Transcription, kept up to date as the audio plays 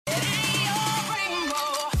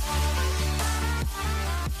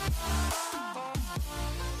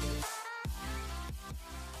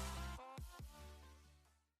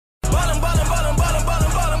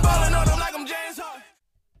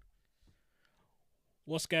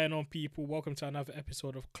What's going on, people? Welcome to another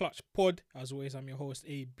episode of Clutch Pod. As always, I'm your host,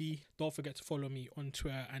 AB. Don't forget to follow me on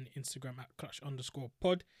Twitter and Instagram at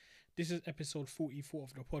clutch_pod. This is episode 44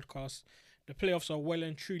 of the podcast. The playoffs are well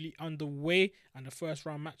and truly underway, and the first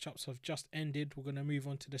round matchups have just ended. We're going to move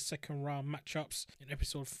on to the second round matchups. In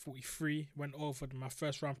episode 43, went over my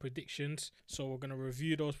first round predictions. So we're going to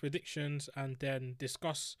review those predictions and then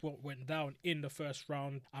discuss what went down in the first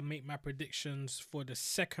round and make my predictions for the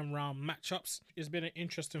second round matchups. It's been an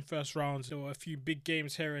interesting first round. There were a few big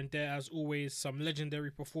games here and there, as always, some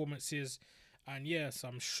legendary performances. And yeah,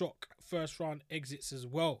 some shock first round exits as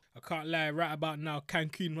well. I can't lie, right about now,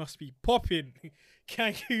 Cancun must be popping.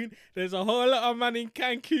 Cancun, there's a whole lot of man in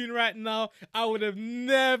Cancun right now. I would have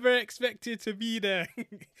never expected to be there.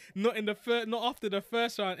 Not after the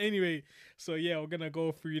first round anyway. So yeah, we're gonna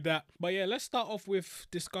go through that. But yeah, let's start off with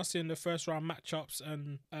discussing the first round matchups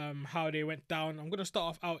and how they went down. I'm gonna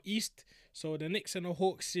start off out east. So the Knicks and the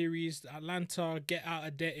Hawks series, Atlanta get out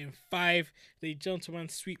of there in 5. They gentlemen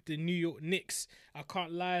sweep the New York Knicks. I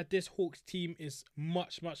can't lie, this Hawks team is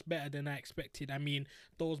much better than I expected. I mean,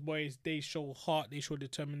 those boys, they show heart, they show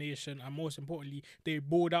determination, and most importantly, they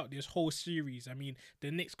balled out this whole series. I mean, the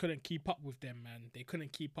Knicks couldn't keep up with them, man. They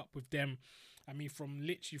couldn't keep up with them. I mean, from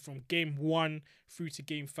game 1 through to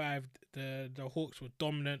game 5, the Hawks were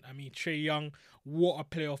dominant. I mean, Trae Young, what a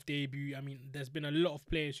playoff debut. I mean, there's been a lot of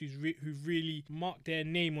players who've really marked their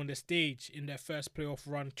name on the stage in their first playoff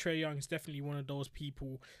run. Trae Young is definitely one of those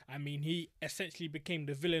people. I mean, he essentially became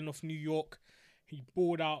the villain of New York. He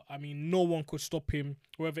balled out. I mean, no one could stop him,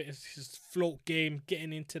 whether it's his float game,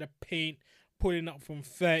 getting into the paint, pulling up from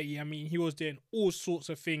 30. I mean, he was doing all sorts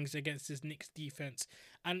of things against his Knicks defense.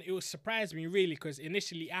 And it was surprised me, really, because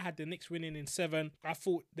initially I had the Knicks winning in 7. I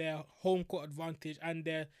thought their home court advantage and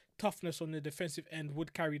their toughness on the defensive end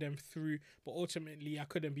would carry them through. But ultimately, I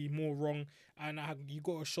couldn't be more wrong. And you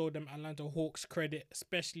got to show them Atlanta Hawks credit,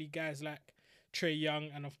 especially guys like Trae Young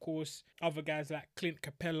and, of course, other guys like Clint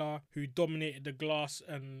Capella, who dominated the glass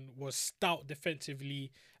and was stout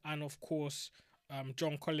defensively. And, of course,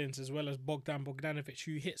 John Collins, as well as Bogdan Bogdanovic,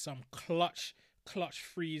 who hit some clutch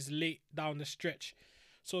threes late down the stretch.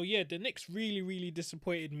 So yeah, the Knicks really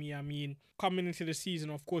disappointed me. I mean, coming into the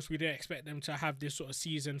season, of course, we didn't expect them to have this sort of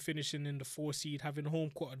season, finishing in the 4 seed, having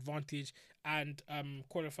home court advantage and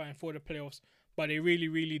qualifying for the playoffs. But they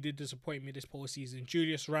really did disappoint me this postseason.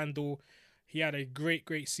 Julius Randle, he had a great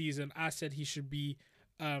season. I said he should be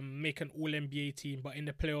make an all-NBA team, but in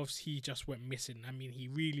the playoffs, he just went missing. I mean, he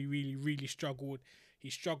really struggled.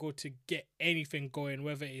 He struggled to get anything going,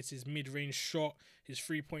 whether it's his mid-range shot, his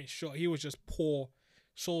three-point shot. He was just poor.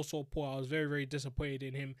 So poor. I was very disappointed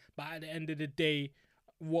in him. But at the end of the day,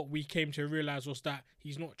 what we came to realize was that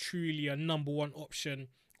he's not truly a number 1 option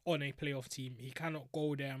on a playoff team. He cannot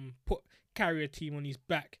go there and carry a team on his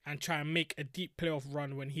back and try and make a deep playoff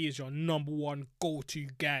run when he is your number 1 go-to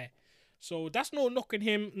guy. So that's no knocking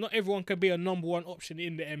him. Not everyone can be a number 1 option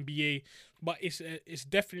in the NBA, but it's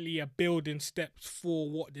definitely a building step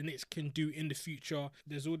for what the Knicks can do in the future.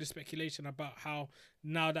 There's all the speculation about how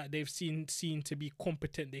now that they've seen to be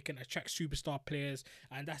competent, they can attract superstar players,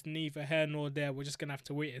 and that's neither here nor there. We're just gonna have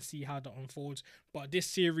to wait and see how that unfolds. But this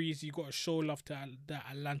series, you got to show love to the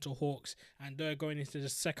Atlanta Hawks, and they're going into the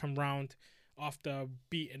second round after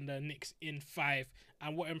beating the Knicks in 5.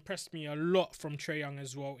 And what impressed me a lot from Trae Young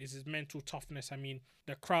as well is his mental toughness. I mean,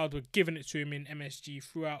 the crowd were giving it to him in MSG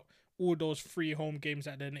throughout all those 3 home games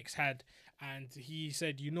that the Knicks had. And he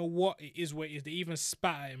said, you know what, it is what it is. They even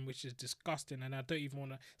spat at him, which is disgusting. And I don't even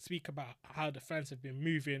want to speak about how the fans have been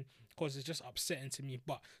moving because it's just upsetting to me.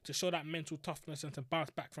 But to show that mental toughness and to bounce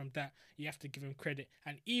back from that, you have to give him credit.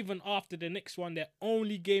 And even after the Knicks won their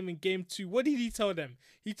only game in game 2, what did he tell them?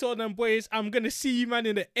 He told them, boys, I'm going to see you, man,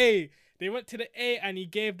 in the A. They went to the A and he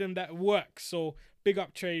gave them that work. So big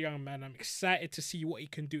up Trae Young, man. I'm excited to see what he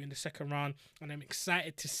can do in the second round. And I'm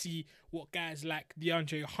excited to see what guys like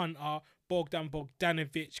DeAndre Hunter, Bogdan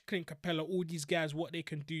Bogdanovic, Clint Capella, all these guys, what they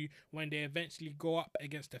can do when they eventually go up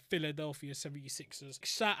against the Philadelphia 76ers.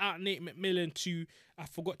 Shout out Nate McMillan too. I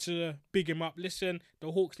forgot to big him up. Listen,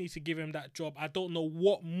 the Hawks need to give him that job. I don't know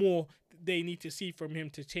what more they need to see from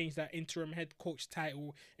him to change that interim head coach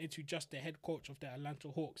title into just the head coach of the Atlanta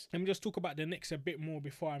Hawks. Let me just talk about the Knicks a bit more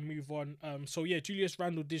before I move on. So yeah, Julius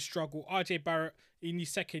Randle did struggle. RJ Barrett in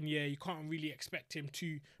his second year, you can't really expect him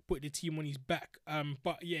to put the team on his back.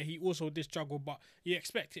 But yeah, he also did struggle, but you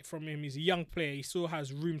expect it from him. He's a young player. He still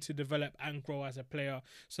has room to develop and grow as a player.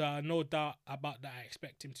 So no doubt about that. I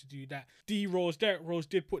expect him to do that. Derrick Rose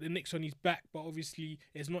did put the Knicks on his back, but obviously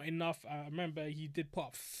it's not enough. I remember he did put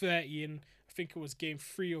up 30 in, I think it was game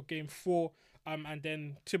 3 or game 4. And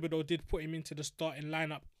then Thibodeau did put him into the starting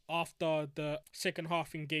lineup after the second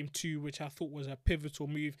half in game 2, which I thought was a pivotal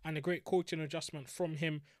move and a great coaching adjustment from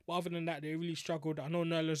him. But other than that, they really struggled. I know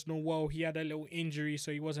Nerlens Noel, he had a little injury,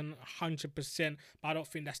 so he wasn't 100%, but I don't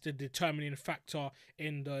think that's the determining factor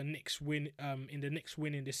in the Knicks win. In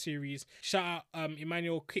the series. Shout out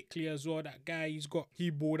Emmanuel Quickley as well. That guy, he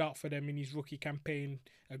balled out for them in his rookie campaign.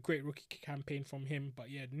 A great rookie campaign from him. But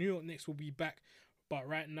yeah, New York Knicks will be back. But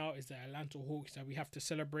right now it's the Atlanta Hawks that we have to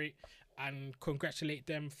celebrate and congratulate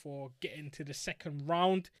them for getting to the second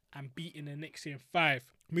round and beating the Knicks in 5.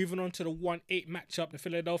 Moving on to the 1-8 matchup, the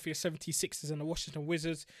Philadelphia 76ers and the Washington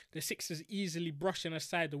Wizards. The Sixers easily brushing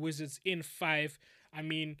aside the Wizards in 5. I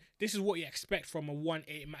mean, this is what you expect from a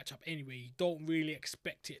 1-8 matchup anyway. You don't really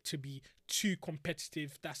expect it to be too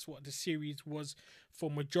competitive. That's what the series was for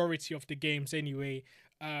majority of the games anyway.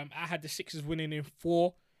 I had the Sixers winning in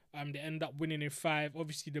 4. They end up winning in 5.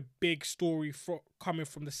 Obviously, the big story coming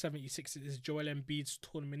from the 76ers is Joel Embiid's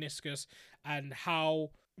torn meniscus and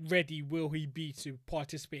how ready will he be to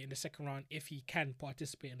participate in the second round, if he can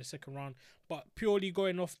participate in the second round. But purely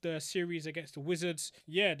going off the series against the Wizards,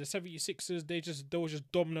 yeah, the 76ers, they were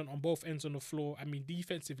just dominant on both ends on the floor. I mean,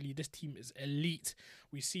 defensively, this team is elite.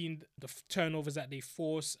 We've seen the turnovers that they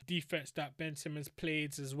force, defense that Ben Simmons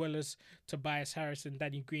played, as well as Tobias Harris and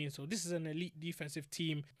Danny Green. So this is an elite defensive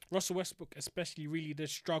team. Russell Westbrook especially really did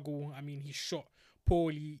struggle. I mean, he shot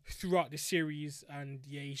poorly throughout the series, and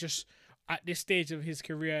yeah, he's just... At this stage of his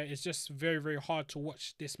career, it's just very, very hard to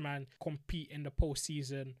watch this man compete in the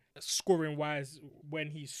postseason, scoring-wise,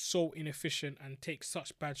 when he's so inefficient and takes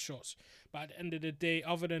such bad shots. But at the end of the day,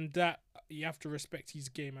 other than that, you have to respect his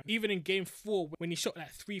game. Even in Game 4, when he shot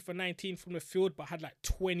like 3 for 19 from the field, but had like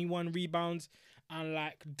 21 rebounds and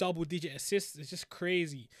like double-digit assists, it's just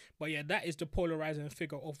crazy. But yeah, that is the polarizing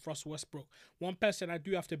figure of Russell Westbrook. One person I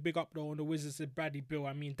do have to big up though on the Wizards is Bradley Beal.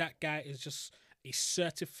 I mean, that guy is just a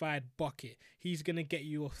certified bucket. He's going to get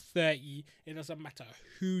you a 30. It doesn't matter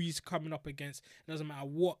who he's coming up against. It doesn't matter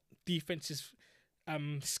what defensive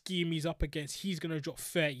scheme he's up against. He's going to drop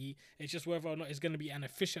 30. It's just whether or not it's going to be an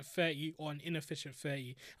efficient 30 or an inefficient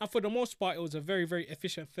 30. And for the most part, it was a very, very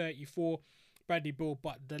efficient 30 for Bradley Beal.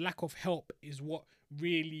 But the lack of help is what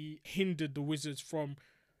really hindered the Wizards from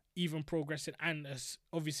even progressing, and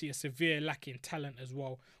obviously a severe lack in talent as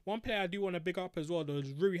well. One player I do want to big up as well though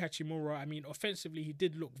is Rui Hachimura. I mean, offensively he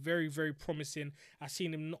did look very, very promising. I've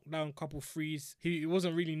seen him knock down a couple threes. He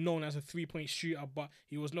wasn't really known as a 3-point shooter, but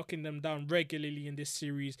he was knocking them down regularly in this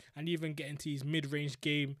series and even getting to his mid-range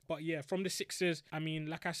game. But yeah, from the Sixers, I mean,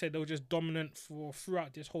 like I said, they were just dominant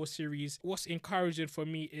throughout this whole series. What's encouraging for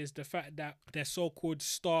me is the fact that their so-called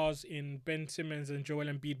stars in Ben Simmons and Joel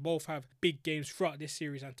Embiid both have big games throughout this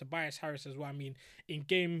series, and Tobias Harris as well. I mean, in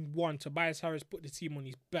Game 1, Tobias Harris put the team on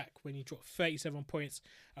his back when he dropped 37 points,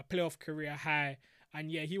 a playoff career high.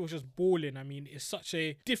 And yeah, he was just balling. I mean, it's such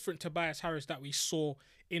a different Tobias Harris that we saw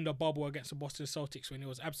in the bubble against the Boston Celtics when it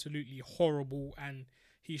was absolutely horrible and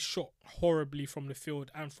he shot horribly from the field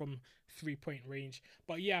and from 3-point range.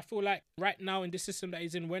 But yeah, I feel like right now in the system that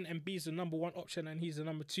he's in, when Embiid's the number 1 option and he's the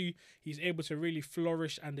number 2, he's able to really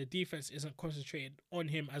flourish and the defense isn't concentrated on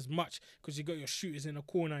him as much because you got your shooters in the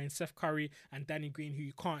corner in Seth Curry and Danny Green, who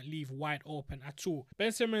you can't leave wide open at all.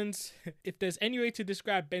 Ben Simmons, if there's any way to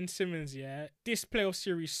describe Ben Simmons, yeah, this playoff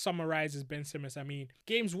series summarizes Ben Simmons. I mean,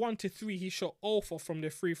 games 1 to 3, he shot 0 from the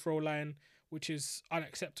free throw line, which is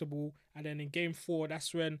unacceptable. And then in Game 4,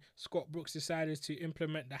 that's when Scott Brooks decided to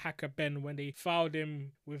implement the hacker Ben when they fouled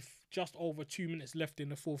him with just over 2 minutes left in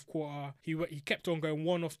the fourth quarter. He kept on going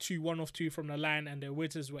 1 of 2 from the line, and the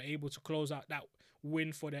Wizards were able to close out that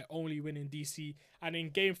win for their only win in DC. And in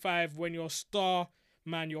Game 5, when your star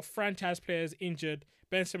man, your franchise player is injured,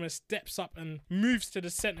 Ben Simmons steps up and moves to the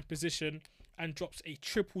center position and drops a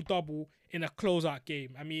triple-double in a closeout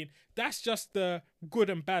game. I mean, that's just the good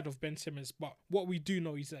and bad of Ben Simmons. But what we do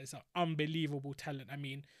know is that it's an unbelievable talent. I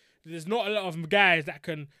mean, there's not a lot of guys that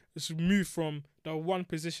can just move from the 1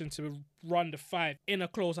 position to run the 5 in a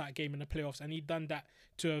closeout game in the playoffs. And he done that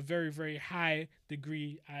to a very, very high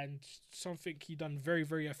degree and something he done very,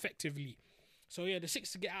 very effectively. So yeah, the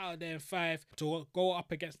Sixers get out of there in 5 to go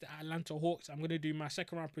up against the Atlanta Hawks. I'm going to do my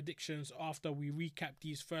second round predictions after we recap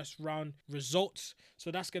these first round results.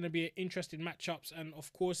 So that's going to be an interesting matchups. And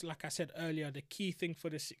of course, like I said earlier, the key thing for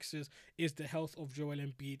the Sixers is the health of Joel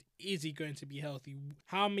Embiid. Is he going to be healthy?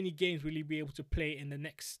 How many games will he be able to play in the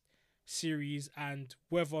next series? And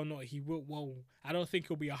whether or not he will, well, I don't think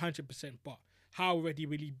he'll be 100%, but how ready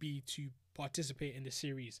will he be to participate in the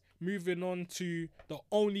series? Moving on to the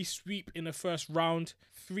only sweep in the first round,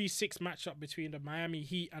 3-6 matchup between the Miami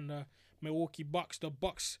Heat and the Milwaukee Bucks. The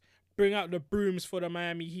Bucks bring out the brooms for the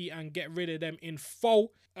Miami Heat and get rid of them in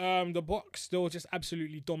full. The Bucks, they were just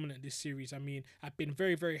absolutely dominant this series. I mean, I've been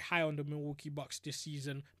very, very high on the Milwaukee Bucks this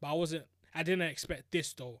season, but I didn't expect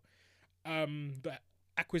this though. The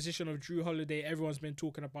acquisition of Drew Holiday, everyone's been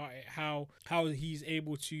talking about it, how he's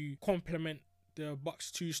able to complement the Bucks'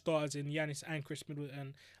 two stars in Giannis and Chris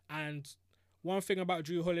Middleton. And one thing about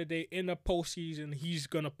Drew Holiday, in the postseason, he's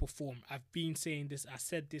going to perform. I've been saying this. I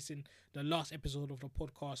said this in the last episode of the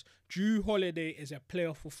podcast. Drew Holiday is a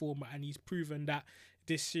playoff performer, and he's proven that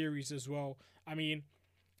this series as well. I mean,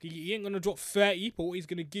 he ain't going to drop 30, but what he's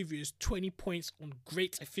going to give you is 20 points on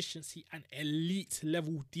great efficiency and elite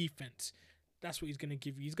level defense. That's what he's going to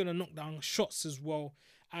give you. He's going to knock down shots as well.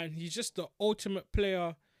 And he's just the ultimate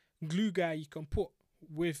player glue guy you can put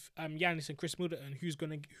with Giannis and Chris Middleton,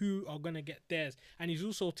 who are gonna get theirs. And he's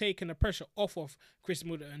also taking the pressure off of Chris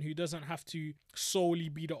Middleton, who doesn't have to solely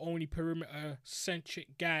be the only perimeter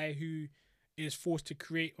centric guy who is forced to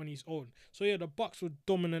create on his own. So yeah, the Bucks were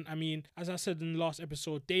dominant. I mean, as I said in the last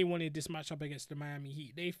episode, they wanted this matchup against the Miami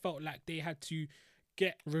Heat. They felt like they had to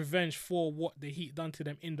get revenge for what the Heat done to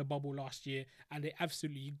them in the bubble last year, and they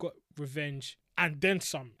absolutely got revenge and then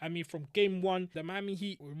some. I mean, from game one, the Miami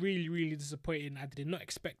Heat were really, really disappointing. I did not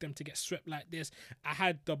expect them to get swept like this. I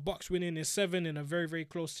had the Bucks winning in 7 in a very, very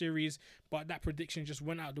close series, but that prediction just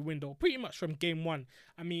went out the window pretty much from game one.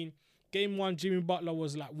 I mean, game one, Jimmy Butler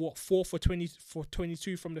was like, 4 for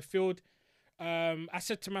 22 from the field. I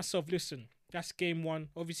said to myself, listen, that's game one.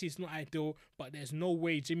 Obviously, it's not ideal, but there's no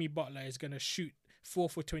way Jimmy Butler is going to shoot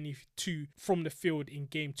 4 for 22 from the field in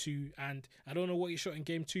game 2, and I don't know what he shot in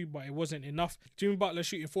game 2, but it wasn't enough. Jimmy Butler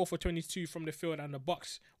shooting 4 for 22 from the field and the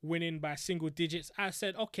Bucks winning by single digits. I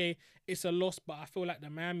said, okay, it's a loss, but I feel like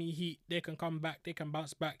the Miami Heat, they can come back, they can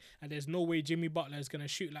bounce back, and there's no way Jimmy Butler is going to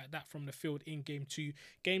shoot like that from the field in game 2.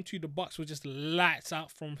 Game 2, the Bucks were just lights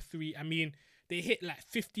out from 3. I mean, they hit like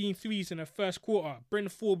 15 threes in the first quarter. Bryn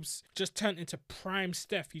Forbes just turned into prime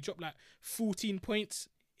Steph. He dropped like 14 points,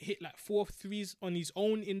 hit like 4 threes on his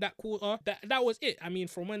own in that quarter. That was it. I mean,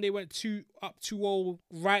 from when they went up 2-0,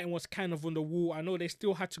 writing was kind of on the wall. I know they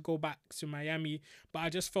still had to go back to Miami, but I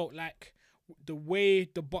just felt like the way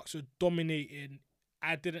the Bucks were dominating,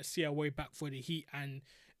 I didn't see a way back for the Heat, and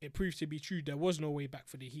it proved to be true. There was no way back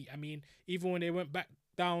for the Heat. I mean, even when they went back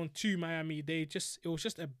down to Miami, it was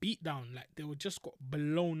just a beatdown. Like, they were just got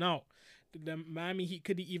blown out. The Miami Heat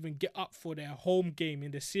couldn't even get up for their home game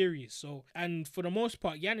in the series. So, and for the most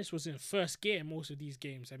part, Giannis was in first gear in most of these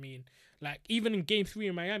games. I mean, like, even in game 3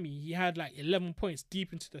 in Miami, he had like 11 points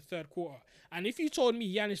deep into the third quarter. And if you told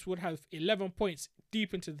me Giannis would have 11 points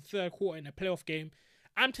deep into the third quarter in a playoff game,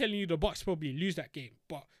 I'm telling you the Bucks probably lose that game.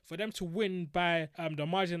 But for them to win by the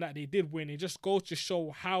margin that they did win, it just goes to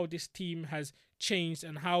show how this team has changed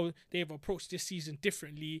and how they've approached this season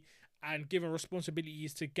differently, and given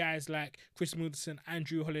responsibilities to guys like Chris Middleton,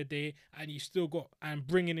 Drew Holiday, and you still got and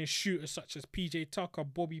bringing in shooters such as PJ Tucker,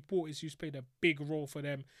 Bobby Portis, who's played a big role for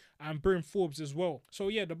them, and Bryn Forbes as well. So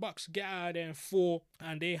yeah, the Bucks get out of there in 4,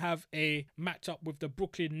 and they have a matchup with the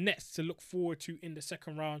Brooklyn Nets to look forward to in the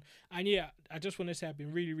second round. And yeah, I just want to say I've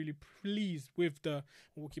been really, really pleased with the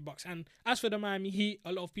Milwaukee Bucks. And as for the Miami Heat,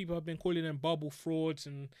 a lot of people have been calling them bubble frauds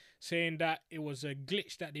and saying that it was a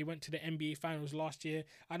glitch that they went to the NBA Finals last year.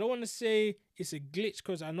 I don't want to say it's a glitch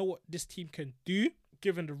because I know what this team can do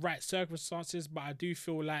given the right circumstances, but I do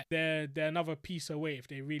feel like they're another piece away if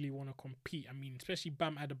they really want to compete. I mean, especially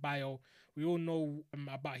Bam Adebayo, we all know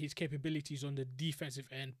about his capabilities on the defensive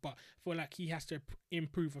end, but I feel like he has to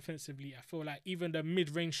improve offensively. I feel like even the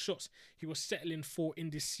mid-range shots he was settling for in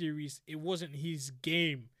this series, it wasn't his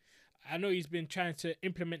game. I know he's been trying to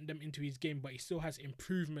implement them into his game, but he still has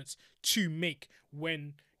improvements to make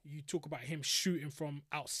when you talk about him shooting from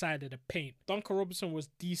outside of the paint. Duncan Robinson was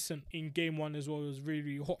decent in game 1 as well. It was really,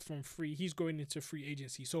 really hot from 3. He's going into free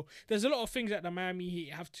agency. So there's a lot of things that the Miami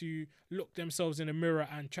Heat have to look themselves in the mirror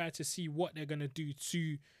and try to see what they're going to do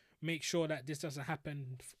to make sure that this doesn't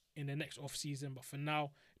happen in the next offseason. But for now,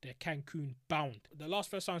 they're Cancun bound. The last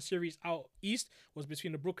first round series out east was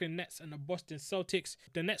between the Brooklyn Nets and the Boston Celtics.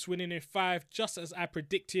 The Nets winning in 5, just as I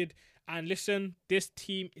predicted. And listen, this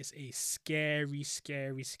team is a scary,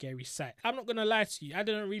 scary, scary sight. I'm not going to lie to you. I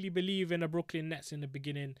didn't really believe in the Brooklyn Nets in the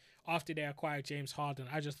beginning after they acquired James Harden.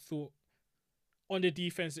 I just thought on the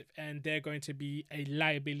defensive end, they're going to be a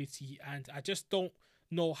liability. And I just don't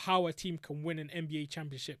know how a team can win an NBA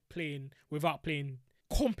championship without playing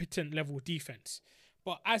competent level defense.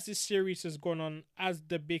 But as this series has gone on, as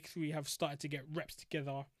the big three have started to get reps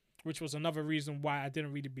together, which was another reason why I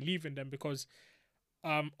didn't really believe in them, because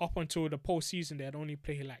Up until the postseason, they had only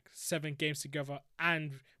played like 7 games together.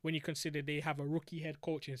 And when you consider they have a rookie head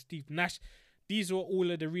coach in Steve Nash, these were all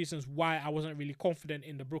of the reasons why I wasn't really confident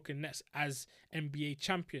in the Brooklyn Nets as NBA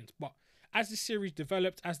champions. But as the series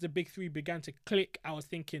developed, as the big three began to click, I was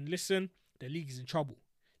thinking, listen, the league is in trouble.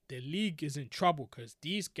 The league is in trouble because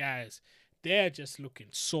these guys, they're just looking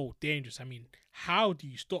so dangerous. I mean, how do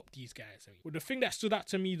you stop these guys? I mean, well, the thing that stood out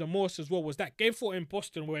to me the most as well was that game 4 in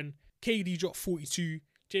Boston when KD dropped 42,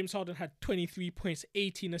 James Harden had 23 points,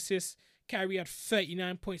 18 assists, Kyrie had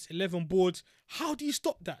 39 points, 11 boards. How do you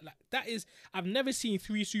stop that? Like, that is, I've never seen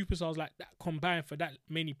 3 superstars like that combined for that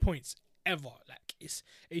many points ever. Like, it's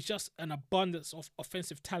just an abundance of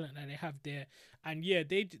offensive talent that they have there. And yeah,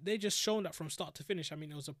 they just shown that from start to finish. I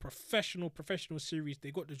mean, it was a professional series.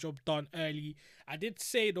 They got the job done early. I did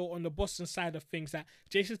say though on the Boston side of things that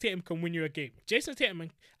Jason Tatum can win you a game. Jason Tatum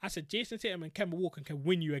and Kemba Walker can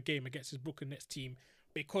win you a game against his Brooklyn Nets team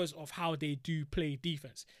because of how they do play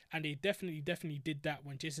defense. And they definitely did that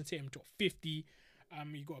when Jason Tatum dropped 50.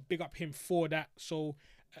 You got to big up him for that. So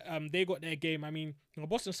they got their game. I mean, the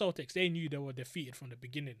Boston Celtics, they knew they were defeated from the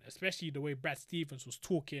beginning, especially the way Brad Stevens was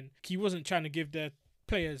talking. He wasn't trying to give their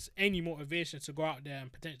players any motivation to go out there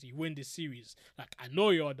and potentially win this series. Like, I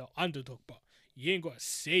know you're the underdog, but you ain't got to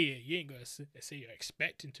say it. You ain't got to say you're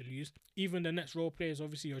expecting to lose. Even the next role players,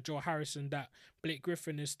 obviously, your Joe Harrison, that Blake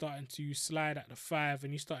Griffin is starting to slide at the 5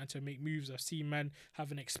 and he's starting to make moves. I've seen man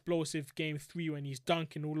have an explosive game 3 when he's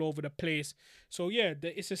dunking all over the place. So yeah,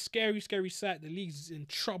 it's a scary sight. The league's in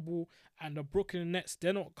trouble and the Brooklyn Nets,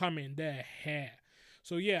 they're not coming. They're here.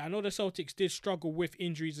 So yeah, I know the Celtics did struggle with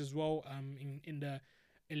injuries as well. In the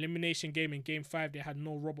elimination game in game 5, they had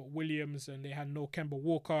no Robert Williams and they had no Kemba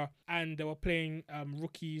Walker, and they were playing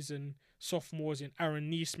rookies and sophomores in Aaron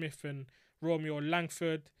Nesmith and Romeo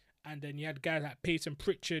Langford, and then you had guys like Peyton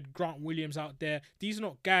Pritchard, Grant Williams out there. These are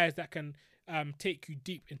not guys that can take you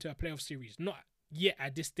deep into a playoff series, not yet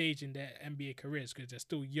at this stage in their NBA careers because they're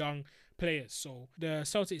still young players. So the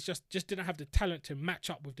Celtics just didn't have the talent to match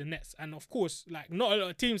up with the Nets, and of course, like, not a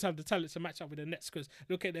lot of teams have the talent to match up with the Nets because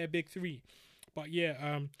look at their big three. But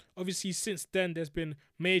yeah, obviously since then there's been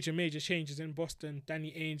major changes in Boston.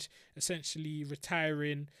 Danny Ainge essentially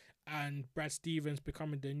retiring and Brad Stevens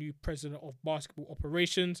becoming the new president of basketball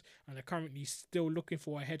operations, and they're currently still looking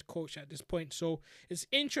for a head coach at this point. So it's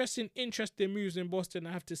interesting moves in Boston.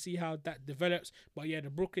 I have to see how that develops. But yeah, the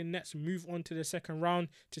Brooklyn Nets move on to the second round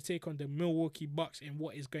to take on the Milwaukee Bucks in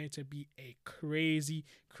what is going to be a crazy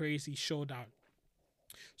showdown.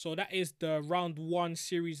 So that is the round 1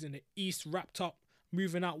 series in the East wrapped up.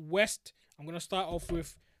 Moving out west, I'm going to start off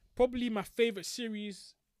with probably my favorite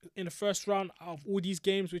series in the first round out of all these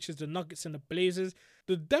games, which is the Nuggets and the Blazers.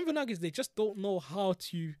 The Denver Nuggets, they just don't know how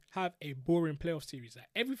to have a boring playoff series. Like,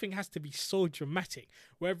 everything has to be so dramatic,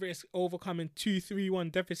 whether it's overcoming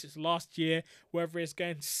 2-3-1 deficits last year, whether it's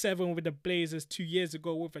going 7 with the Blazers 2 years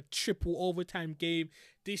ago with a triple overtime game.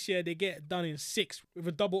 This year they get it done in 6 with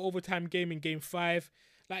a double overtime game in game 5.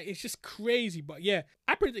 Like, it's just crazy. But yeah,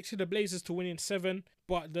 I predicted the Blazers to win in 7,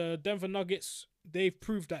 but the Denver Nuggets, they've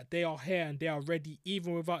proved that they are here and they are ready,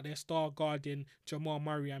 even without their star guardian, Jamal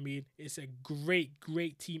Murray. I mean, it's a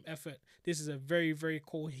great team effort. This is a very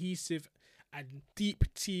cohesive and deep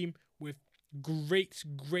team with great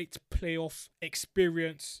playoff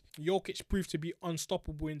experience. Jokic proved to be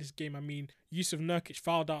unstoppable in this game. I mean, Yusuf Nurkic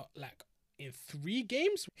fouled out like in 3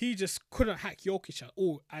 games. He just couldn't hack Jokic at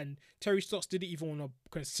all, and Terry Stotts didn't even want to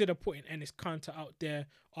consider putting Enes Kanter out there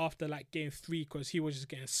after like game 3 because he was just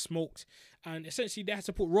getting smoked. And essentially they had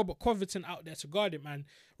to put Robert Covington out there to guard him, man.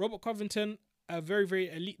 Robert Covington, a very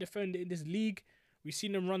elite defender in this league. We've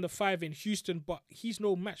seen him run the 5 in Houston, but he's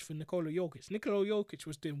no match for Nikola Jokic. Nikola Jokic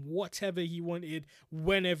was doing whatever he wanted,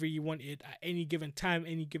 whenever he wanted, at any given time,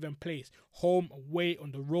 any given place. Home, away,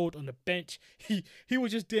 on the road, on the bench. He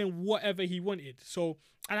was just doing whatever he wanted. So,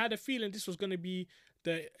 and I had a feeling this was going to be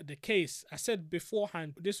the case. I said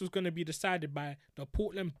beforehand, this was going to be decided by the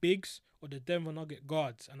Portland Bigs or the Denver Nugget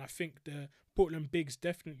guards. And I think the Portland Bigs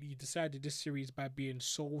definitely decided this series by being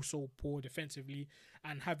so poor defensively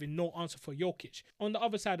and having no answer for Jokic. On the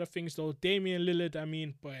other side of things though, Damian Lillard, I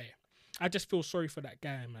mean, boy, I just feel sorry for that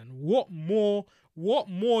guy, man. What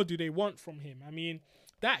more do they want from him? I mean,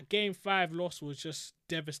 that game 5 loss was just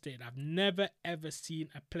devastating. I've never ever seen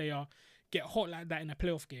a player get hot like that in a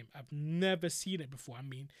playoff game. I've never seen it before. I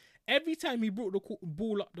mean, every time he brought the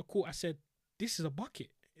ball up the court, I said, this is a bucket.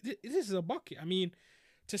 This is a bucket. I mean,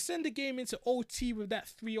 to send the game into OT with that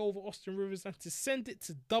 3 over Austin Rivers and to send it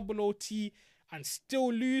to double OT, and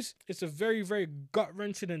still lose, it's a very, very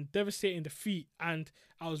gut-wrenching and devastating defeat. And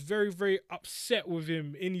I was very, very upset with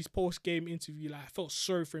him in his post-game interview. Like, I felt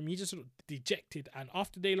sorry for him. He just looked dejected. And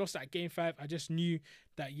after they lost that game 5, I just knew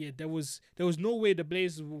that, yeah, there was no way the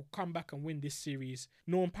Blazers will come back and win this series.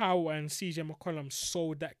 Norman Powell and CJ McCollum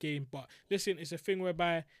sold that game. But listen, it's a thing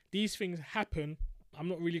whereby these things happen. I'm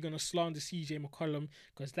not really going to slander CJ McCollum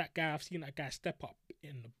because that guy, I've seen that guy step up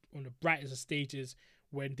on the brightest of stages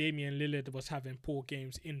when Damian Lillard was having poor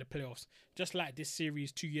games in the playoffs. Just like this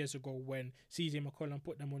series 2 years ago when CJ McCollum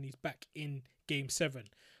put them on his back in Game 7.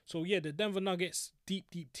 So yeah, the Denver Nuggets, deep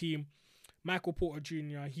team. Michael Porter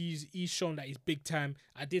Jr., he's shown that he's big time.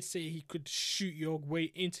 I did say he could shoot your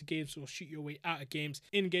way into games or shoot your way out of games.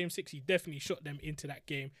 In Game 6, he definitely shot them into that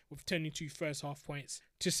game with 22 first half points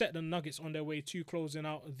to set the Nuggets on their way to closing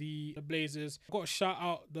out the Blazers. Got to shout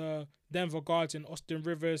out the Denver guards in Austin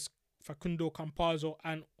Rivers, Facundo Campazzo,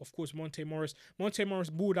 and of course Monte Morris. Monte Morris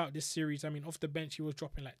balled out this series. I mean, off the bench, he was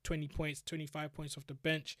dropping like 20 points, 25 points off the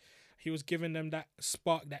bench. He was giving them that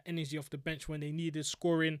spark, that energy off the bench when they needed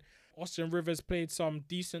scoring. Austin Rivers played some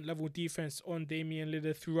decent level defense on Damian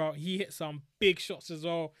Lillard throughout. He hit some big shots as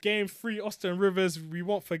well. Game 3, Austin Rivers, we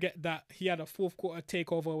won't forget that. He had a fourth quarter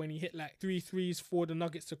takeover when he hit like 3 threes for the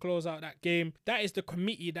Nuggets to close out that game. That is the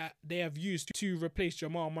committee that they have used to replace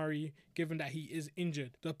Jamal Murray, given that he is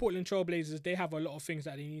injured. The Portland Trail Blazers, they have a lot of things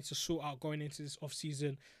that they need to sort out going into this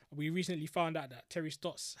offseason. We recently found out that Terry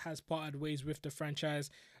Stotts has parted ways with the franchise.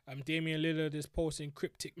 Damian Lillard is posting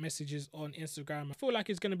cryptic messages on Instagram. I feel like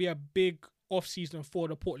it's going to be a big offseason for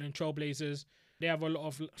the Portland Trail Blazers. They have a lot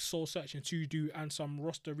of soul searching to do and some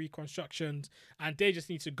roster reconstructions, and they just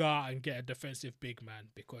need to go out and get a defensive big man,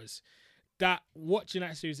 because watching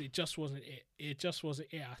that series, it just wasn't it. It just wasn't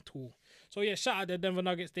it at all. So yeah, shout out the Denver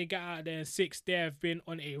Nuggets. They got out there in 6. They have been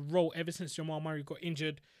on a roll ever since Jamal Murray got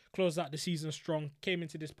injured. Closed out the season strong, came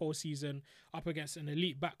into this postseason up against an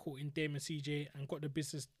elite backcourt in Dame and CJ and got the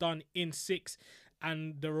business done in 6.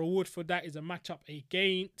 And the reward for that is a matchup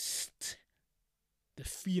against the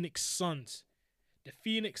Phoenix Suns. The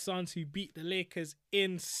Phoenix Suns, who beat the Lakers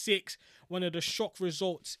in 6. One of the shock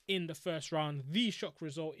results in the first round. The shock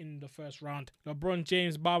result in the first round. LeBron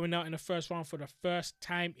James bowing out in the first round for the first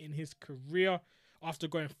time in his career after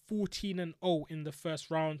going 14-0 in the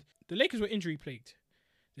first round. The Lakers were injury plagued.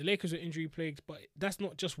 But that's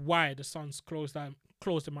not just why the Suns closed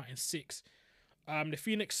them out in 6. The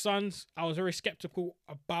Phoenix Suns, I was very skeptical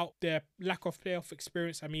about their lack of playoff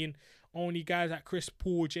experience. I mean, only guys like Chris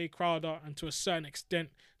Paul, Jay Crowder, and to a certain extent,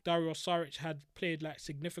 Dario Saric had played like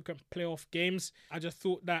significant playoff games. I just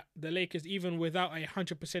thought that the Lakers, even without a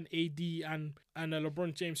 100% AD and a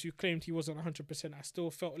LeBron James who claimed he wasn't 100%, I still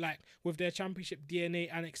felt like with their championship DNA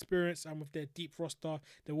and experience and with their deep roster,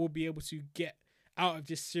 they will be able to get out of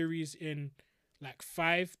this series in like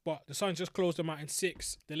 5, but the Suns just closed them out in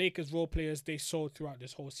 6. The Lakers role players, they sold throughout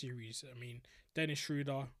this whole series. I mean, Dennis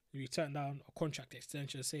Schroeder, he turned down a contract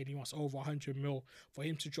extension saying he wants over 100 mil. For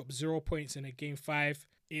him to drop 0 points in a game 5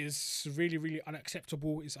 is really, really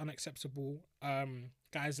unacceptable. It's unacceptable.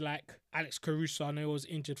 Guys like Alex Caruso, I know he was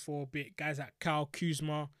injured for a bit. Guys like Kyle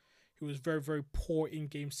Kuzma, who was very, very poor in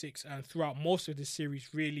Game 6. And throughout most of the series,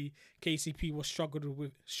 really, KCP was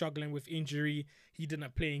struggling with injury. He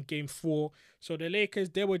didn't play in Game 4. So the Lakers,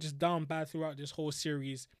 they were just down bad throughout this whole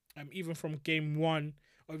series. Even from Game 1,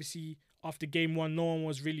 obviously, after Game 1, no one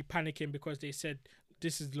was really panicking because they said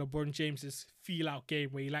this is LeBron James's feel-out game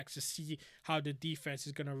where he likes to see how the defense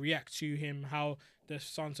is going to react to him, how the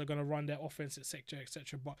Suns are going to run their offense, etc.,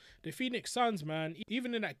 etc. But the Phoenix Suns, man,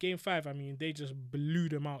 even in that Game 5, I mean, they just blew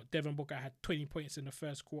them out. Devin Booker had 20 points in the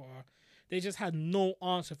first quarter. They just had no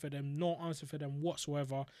answer for them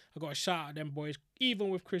whatsoever. I got to shout out them boys, even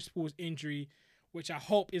with Chris Paul's injury, which I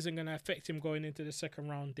hope isn't going to affect him going into the second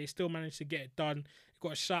round. They still managed to get it done.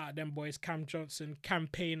 Got a shout at them boys, Cam Johnson, Cam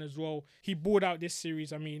Payne as well. He balled out this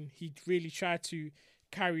series. I mean, he really tried to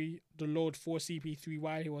carry the load for CP3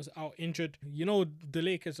 while he was out injured. You know, the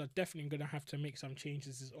Lakers are definitely going to have to make some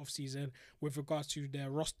changes this offseason with regards to their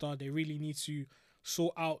roster. They really need to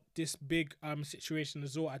sort out this big situation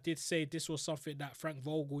as well. I did say this was something that Frank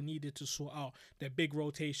Vogel needed to sort out, their big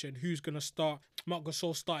rotation. Who's going to start? Marc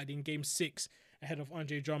Gasol started in Game 6 ahead of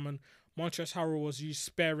Andre Drummond. Montrezl Harrell was used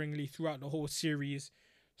sparingly throughout the whole series.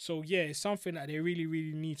 So yeah, it's something that they really,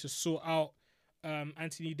 really need to sort out.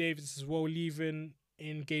 Anthony Davis as well, leaving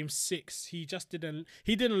in Game 6. He didn't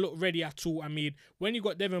look ready at all. I mean, when you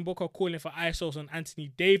got Devin Booker calling for ISOs on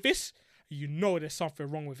Anthony Davis, you know there's something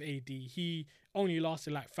wrong with AD. He only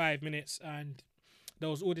lasted like 5 minutes, and there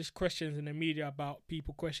was all these questions in the media about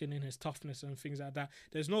people questioning his toughness and things like that.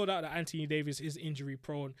 There's no doubt that Anthony Davis is injury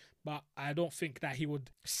prone, but I don't think that he would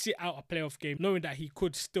sit out a playoff game knowing that he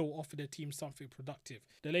could still offer the team something productive.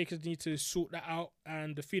 The Lakers need to sort that out,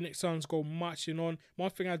 and the Phoenix Suns go marching on. One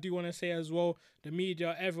thing I do want to say as well, the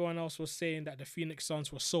media, everyone else was saying that the Phoenix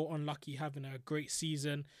Suns were so unlucky having a great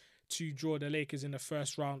season to draw the Lakers in the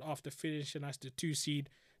first round after finishing as the 2 seed.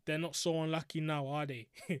 They're not so unlucky now, are they?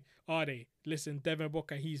 Are they? Listen, Devin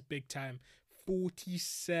Booker, he's big time.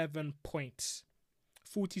 47 points.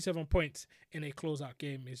 47 points in a closeout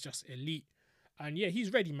game is just elite. And yeah,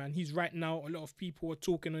 he's ready, man. He's right now. A lot of people are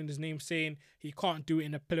talking on his name saying he can't do it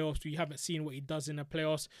in the playoffs. We haven't seen what he does in the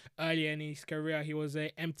playoffs. Earlier in his career, he was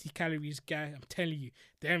a empty calories guy. I'm telling you,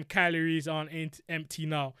 them calories aren't empty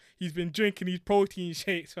now. He's been drinking these protein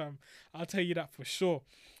shakes, fam. I'll tell you that for sure.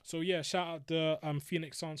 So yeah, shout out the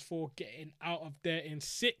Phoenix Suns for getting out of there in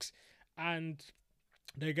 6. And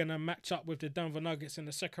they're going to match up with the Denver Nuggets in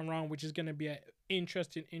the second round, which is going to be an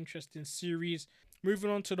interesting series.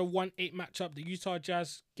 Moving on to the 1-8 matchup, the Utah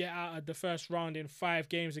Jazz get out of the first round in 5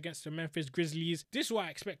 games against the Memphis Grizzlies. This is what I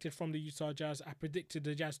expected from the Utah Jazz. I predicted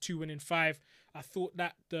the Jazz 2 win in 5. I thought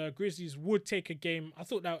that the Grizzlies would take a game. I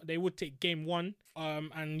thought that they would take game 1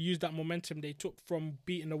 and use that momentum they took from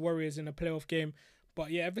beating the Warriors in a playoff game.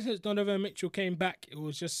 But yeah, ever since Donovan Mitchell came back, it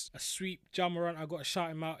was just a sweep. Ja Morant, I got to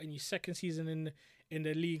shout him out in his second season in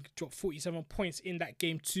the league, dropped 47 points in that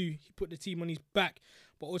game too. He put the team on his back,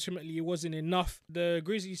 but ultimately it wasn't enough. The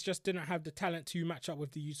Grizzlies just didn't have the talent to match up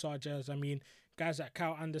with the Utah Jazz. I mean, guys like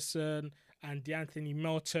Kyle Anderson and DeAnthony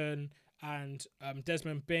Melton and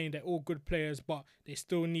Desmond Bain, they're all good players, but they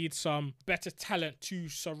still need some better talent to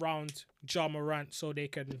surround Ja Morant so they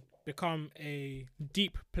can become a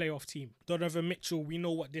deep playoff team. Donovan Mitchell, we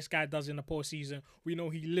know what this guy does in the postseason. We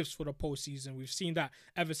know he lives for the postseason. We've seen that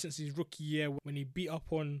ever since his rookie year when he beat up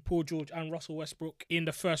on Paul George and Russell Westbrook in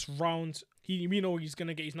the first round. We know he's going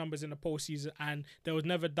to get his numbers in the postseason, and there was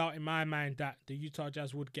never doubt in my mind that the Utah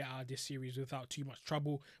Jazz would get out of this series without too much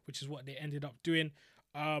trouble, which is what they ended up doing.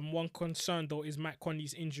 One concern though is Mike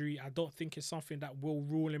Conley's injury. I don't think it's something that will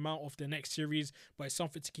rule him out of the next series, but it's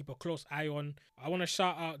something to keep a close eye on. I want to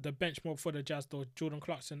shout out the bench mob for the Jazz though, Jordan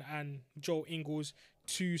Clarkson and Joe Ingles,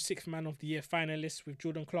 2 6th Man of the Year finalists, with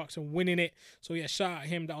Jordan Clarkson winning it. So yeah, shout out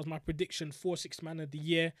him. That was my prediction for 6th Man of the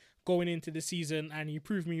Year going into the season, and he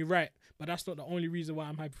proved me right. But that's not the only reason why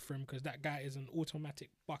I'm happy for him, because that guy is an automatic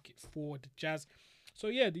bucket for the Jazz. So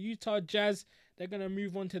yeah, the Utah Jazz, they're going to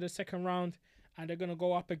move on to the second round. And they're going to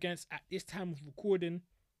go up against, at this time of recording,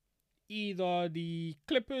 either the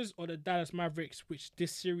Clippers or the Dallas Mavericks, which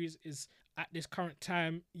this series is, at this current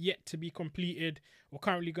time, yet to be completed. We're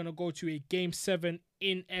currently going to go to a Game 7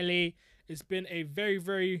 in LA. It's been a very,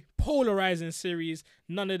 very polarizing series.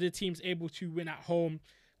 None of the teams able to win at home.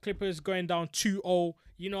 Clippers going down 2-0.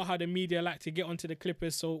 You know how the media like to get onto the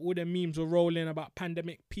Clippers, so all the memes were rolling about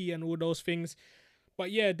Pandemic P and all those things. But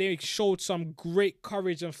yeah, they showed some great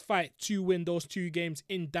courage and fight to win those 2 games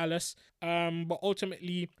in Dallas. But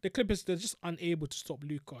ultimately, the Clippers, they're just unable to stop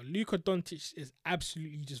Luka. Luka Doncic is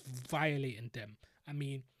absolutely just violating them. I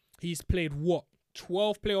mean, he's played,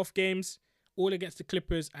 12 playoff games, all against the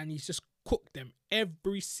Clippers, and he's just cooked them.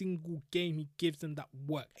 Every single game he gives them that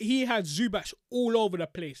work. He had Zubac all over the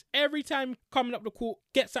place. Every time coming up the court,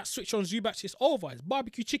 gets that switch on Zubac, it's over. It's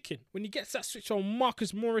barbecue chicken. When he gets that switch on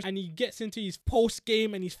Marcus Morris and he gets into his post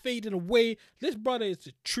game and he's fading away, this brother is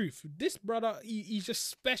the truth. This brother, he's just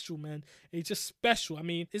special, man. He's just special. I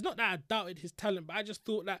mean, it's not that I doubted his talent, but I just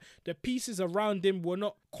thought that the pieces around him were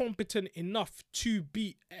not competent enough to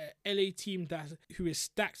beat a LA team who is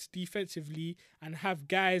stacked defensively and have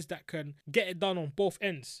guys that can get it done on both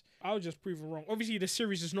ends. I was just proven wrong. Obviously, the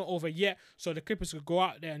series is not over yet, so the Clippers could go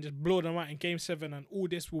out there and just blow them out in Game 7, and all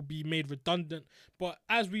this will be made redundant. But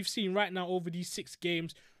as we've seen right now over these 6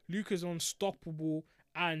 games, Luka's unstoppable,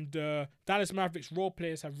 and Dallas Mavericks role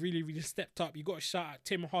players have really, really stepped up. You got to shout out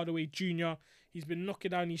Tim Hardaway Jr. He's been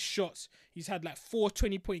knocking down his shots. He's had like 4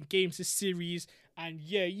 20-point games this series, and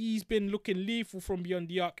yeah, he's been looking lethal from beyond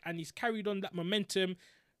the arc, and he's carried on that momentum,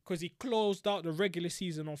 because he closed out the regular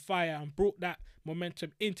season on fire and brought that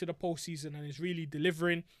momentum into the postseason and is really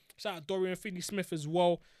delivering. Shout out Dorian Finney-Smith as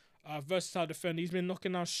well. Versatile defender. He's been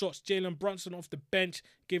knocking down shots. Jalen Brunson off the bench,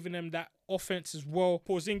 giving them that offense as well.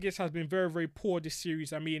 Porzingis has been very, very poor this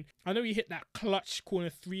series. I mean, I know he hit that clutch corner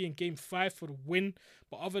 3 in Game 5 for the win,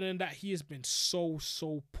 but other than that, he has been so,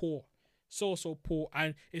 so poor. so poor.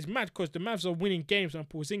 And it's mad because the Mavs are winning games and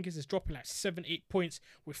Porzingis is dropping like 7-8 points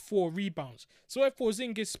with 4 rebounds. So if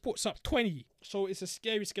Porzingis puts up 20, so it's a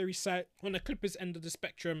scary sight. On the Clippers end of the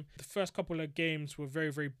spectrum, the first couple of games were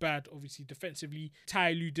very bad. Obviously defensively,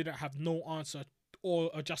 Ty Lue didn't have no answer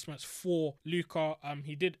or adjustments for Luka.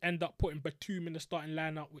 He did end up putting Batum in the starting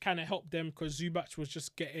lineup, which kind of helped them because Zubac was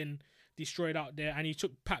just getting destroyed out there, and he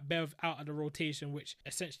took Pat Bev out of the rotation, which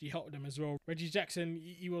essentially helped them as well. Reggie Jackson,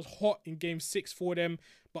 he was hot in game 6 for them,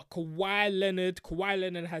 but Kawhi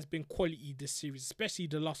Leonard has been quality this series, especially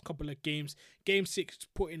the last couple of games. Game 6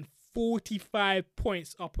 putting 45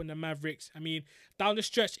 points up on the Mavericks. I mean, down the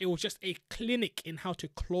stretch, it was just a clinic in how to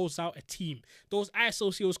close out a team. Those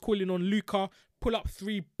ISOs he was calling on Luka, pull up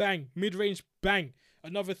 3, bang, mid-range, bang,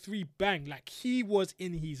 another 3, bang. Like, he was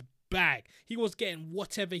in his bag. He was getting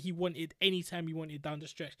whatever he wanted anytime he wanted down the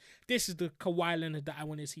stretch. This is the Kawhi Leonard that I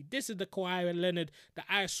want to see. This is the Kawhi Leonard that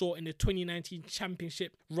I saw in the 2019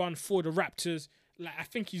 championship run for the Raptors. Like, I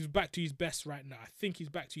think he's back to his best right now. I think he's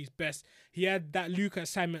back to his best. He had that Luka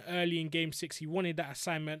assignment early in game 6. He wanted that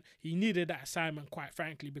assignment. He needed that assignment, quite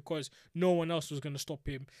frankly, because no one else was going to stop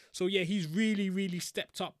him. So yeah, he's really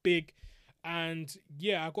stepped up big. And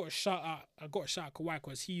yeah, I got to shout out Kawhi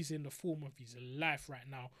because he's in the form of his life right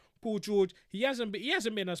now. Paul George, he hasn't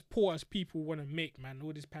been as poor as people want to make, man.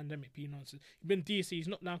 All this pandemic being nonsense. He's been decent. He's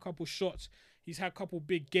knocked down a couple shots. He's had a couple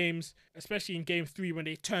big games, especially in game 3 when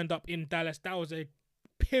they turned up in Dallas. That was a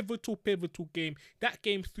pivotal game. That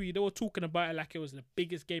game 3, they were talking about it like it was the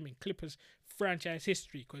biggest game in Clippers franchise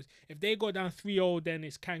history, because if they go down 3-0, then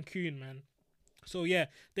it's Cancun, man. So yeah,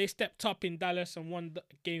 they stepped up in Dallas and won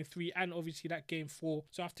game 3 and obviously that game 4.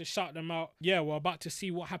 So I have to shout them out. Yeah, we're about to see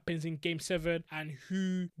what happens in game 7 and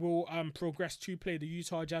who will progress to play the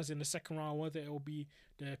Utah Jazz in the second round, whether it will be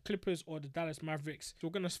the Clippers or the Dallas Mavericks. So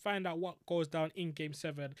we're going to find out what goes down in game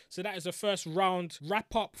 7. So that is the first round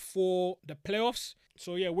wrap up for the playoffs.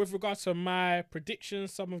 So yeah, with regards to my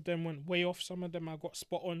predictions, some of them went way off. Some of them I got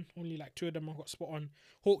spot on. Only like 2 of them I got spot on.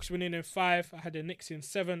 Hawks winning in 5. I had the Knicks in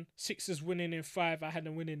 7. Sixers winning in 5. I had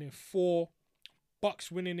them winning in 4.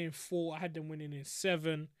 Bucks winning in 4. I had them winning in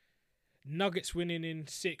 7. Nuggets winning in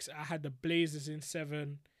 6. I had the Blazers in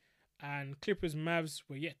 7. And Clippers Mavs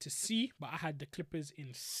were yet to see, but I had the Clippers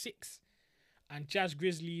in 6. And Jazz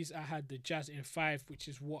Grizzlies, I had the Jazz in 5, which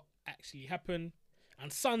is what actually happened.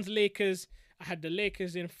 And Suns Lakers, I had the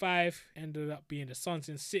Lakers in 5, ended up being the Suns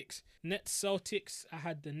in 6. Nets Celtics, I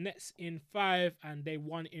had the Nets in 5, and they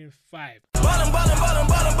won in 5.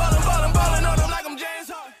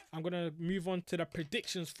 I'm going to move on to the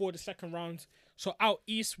predictions for the second round. So out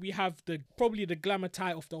east, we have probably the glamour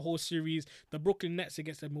tie of the whole series, the Brooklyn Nets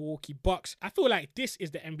against the Milwaukee Bucks. I feel like this is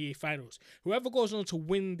the NBA Finals. Whoever goes on to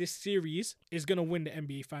win this series is going to win the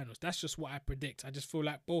NBA Finals. That's just what I predict. I just feel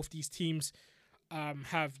like both these teams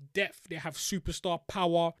have depth, they have superstar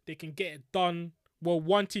power, they can get it done. Well,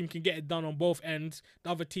 one team can get it done on both ends. The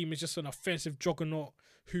other team is just an offensive juggernaut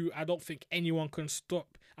who I don't think anyone can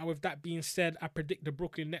stop. And with that being said, I predict the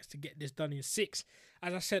Brooklyn Nets to get this done in 6.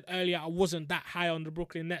 As I said earlier, I wasn't that high on the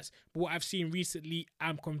Brooklyn Nets, but what I've seen recently,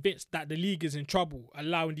 I'm convinced that the league is in trouble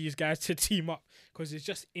allowing these guys to team up because it's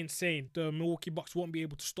just insane. The Milwaukee Bucks won't be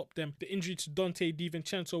able to stop them. The injury to Dante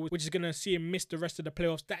DiVincenzo, which is going to see him miss the rest of the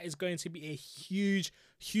playoffs, that is going to be a huge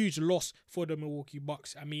loss for the Milwaukee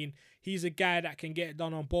Bucks. I mean, he's a guy that can get it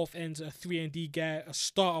done on both ends, a 3-and-D guy, a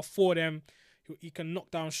starter for them. He can knock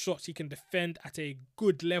down shots. He can defend at a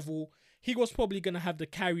good level. He was probably going to have the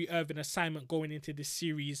Kyrie Irving assignment going into this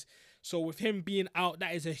series. So with him being out,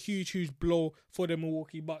 that is a huge blow for the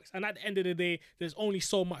Milwaukee Bucks. And at the end of the day, there's only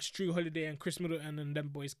so much Drew Holiday and Chris Middleton and them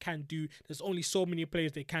boys can do. There's only so many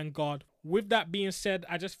players they can guard. With that being said,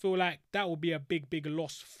 I just feel like that will be a big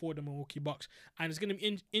loss for the Milwaukee Bucks. And it's going to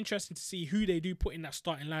be interesting to see who they do put in that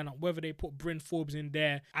starting lineup, whether they put Bryn Forbes in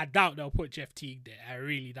there. I doubt they'll put Jeff Teague there. I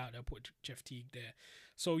really doubt they'll put Jeff Teague there.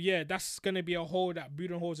 So yeah, that's going to be a hole that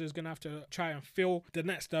Budenholzer is going to have to try and fill. The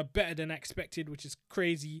Nets are better than expected, which is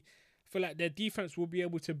crazy. I feel like their defense will be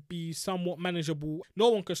able to be somewhat manageable. No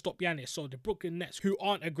one can stop Giannis. So the Brooklyn Nets, who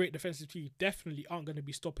aren't a great defensive team, definitely aren't going to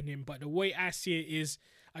be stopping him. But the way I see it is,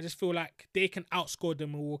 I just feel like they can outscore the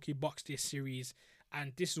Milwaukee Bucks this series.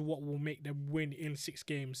 And this is what will make them win in 6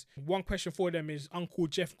 games. One question for them is Uncle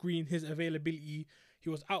Jeff Green, his availability. He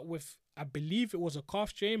was out with, I believe it was a calf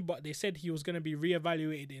strain, but they said he was going to be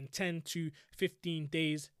reevaluated in 10 to 15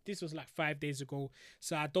 days. This was like 5 days ago.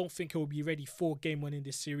 So I don't think he'll be ready for game 1 in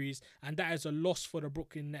this series. And that is a loss for the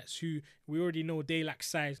Brooklyn Nets, who we already know they lack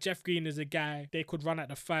size. Jeff Green is a guy they could run at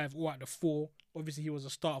the 5 or at the 4. Obviously, he was a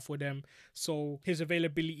starter for them. So his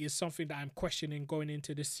availability is something that I'm questioning going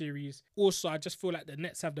into this series. Also, I just feel like the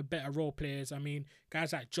Nets have the better role players. I mean,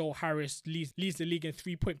 guys like Joe Harris leads the league in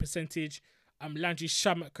 3-point percentage. Landry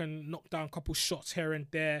Shamet can knock down a couple shots here and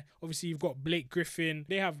there. Obviously, you've got Blake Griffin.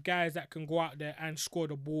 They have guys that can go out there and score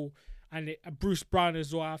the ball. And Bruce Brown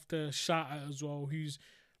as well, I have to shout out as well, who's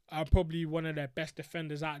probably one of their best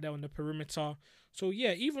defenders out there on the perimeter. So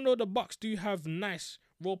yeah, even though the Bucks do have nice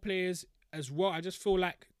role players as well, I just feel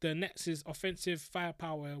like the Nets' offensive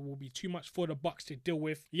firepower will be too much for the Bucks to deal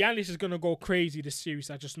with. Giannis is going to go crazy this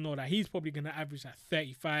series. I just know that he's probably going to average like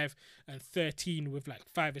 35 and 13 with like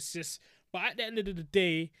 5 assists. But at the end of the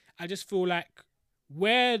day, I just feel like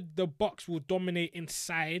where the Bucks will dominate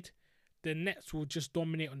inside, the Nets will just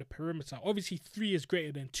dominate on the perimeter. Obviously, 3 is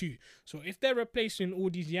greater than 2. So if they're replacing all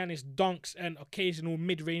these Giannis dunks and occasional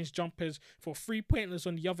mid-range jumpers for 3-pointers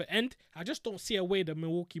on the other end, I just don't see a way the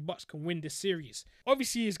Milwaukee Bucks can win this series.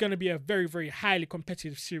 Obviously, it's going to be a very, very highly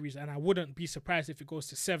competitive series, and I wouldn't be surprised if it goes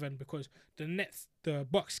to 7 because the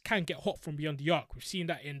Bucks can get hot from beyond the arc. We've seen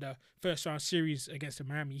that in the first round series against the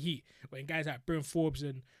Miami Heat, when guys like Bryn Forbes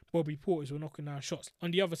and Bobby Portis were knocking down shots.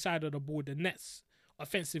 On the other side of the board, the Nets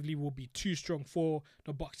offensively will be too strong for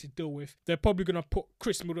the Bucks to deal with. They're probably going to put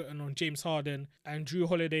Chris Middleton on James Harden and Drew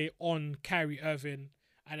Holiday on Kyrie Irving.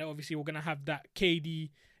 And then obviously we're going to have that KD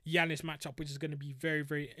Giannis matchup, which is going to be very,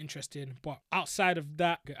 very interesting. But outside of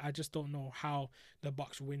that, I just don't know how the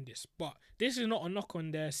Bucks win this. But this is not a knock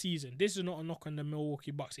on their season. This is not a knock on the Milwaukee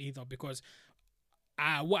Bucks either, because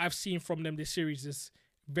what I've seen from them this series is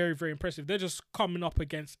very, very impressive. They're just coming up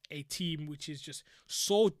against a team which is just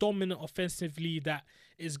so dominant offensively that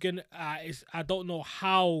is gonna I don't know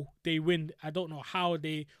how they win. I don't know how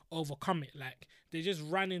they overcome it. Like, they just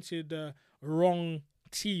ran into the wrong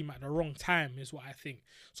team at the wrong time is what I think.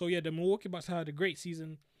 So yeah, the Milwaukee Bucks had a great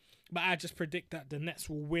season, but I just predict that the Nets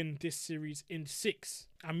will win this series in 6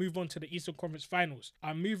 and move on to the Eastern Conference Finals.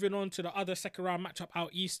 I'm moving on to the other second round matchup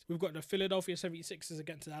out east. We've got the Philadelphia 76ers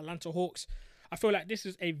against the Atlanta Hawks. I feel like this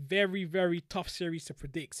is a very, very tough series to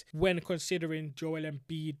predict when considering Joel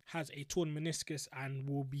Embiid has a torn meniscus and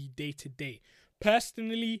will be day-to-day.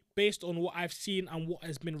 Personally, based on what I've seen and what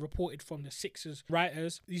has been reported from the Sixers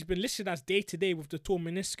writers, he's been listed as day-to-day with the torn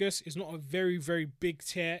meniscus. It's not a very, very big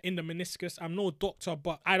tear in the meniscus. I'm no doctor,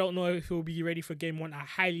 but I don't know if he'll be ready for game 1. I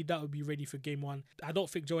highly doubt he'll be ready for game 1. I don't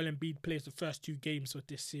think Joel Embiid plays the first 2 games of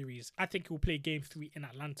this series. I think he'll play game 3 in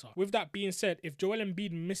Atlanta. With that being said, if Joel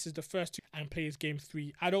Embiid misses the first 2 and plays game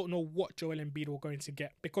 3, I don't know what Joel Embiid will going to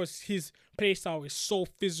get, because his play style is so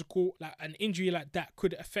physical. Like, an injury like that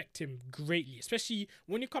could affect him greatly, especially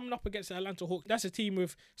when you're coming up against the Atlanta Hawks. That's a team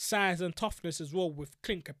with size and toughness as well, with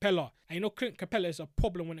Clint Capella. And you know, Clint Capella is a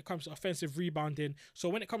problem when it comes to offensive rebounding. So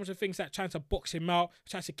when it comes to things like trying to box him out,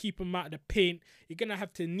 trying to keep him out of the paint, you're going to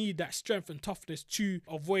have to need that strength and toughness to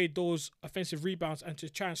avoid those offensive rebounds and to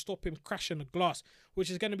try and stop him crashing the glass, which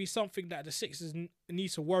is going to be something that the Sixers need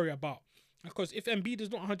to worry about. Because if Embiid is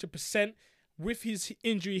not 100%, with his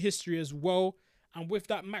injury history as well, and with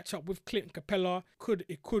that matchup with Clint Capella,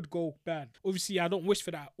 it could go bad. Obviously, I don't wish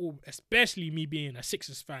for that at all, especially me being a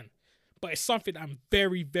Sixers fan. But it's something that I'm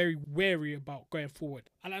very, very wary about going forward.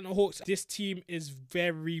 Atlanta Hawks, this team is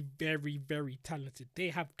very, very, very talented. They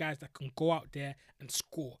have guys that can go out there and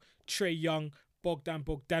score. Trae Young, Bogdan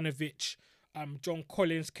Bogdanovic, John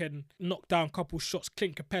Collins can knock down a couple shots.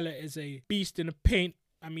 Clint Capella is a beast in the paint.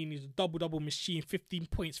 I mean, he's a double-double machine, 15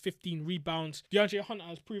 points, 15 rebounds. DeAndre Hunter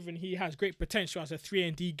has proven he has great potential as a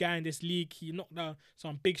 3-and-D guy in this league. He knocked down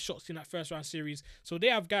some big shots in that first-round series. So they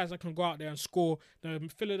have guys that can go out there and score. The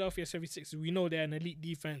Philadelphia 76ers, we know they're an elite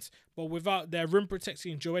defense, but without their rim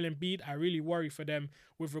protection, Joel Embiid, I really worry for them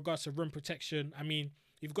with regards to rim protection. I mean,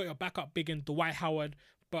 you've got your backup big in Dwight Howard,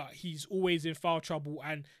 but he's always in foul trouble,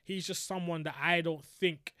 and he's just someone that I don't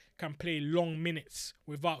think can play long minutes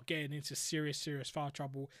without getting into serious foul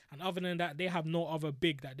trouble. And other than that, they have no other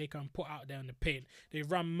big that they can put out there in the paint. They've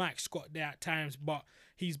run Mike Scott there at times, but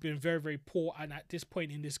he's been very, very poor, and at this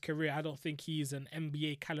point in his career, I don't think he's an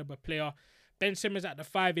NBA caliber player. Ben Simmons at the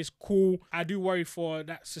 5 is cool. I do worry for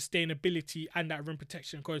that sustainability and that rim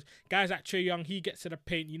protection, because guys like Trae Young, he gets to the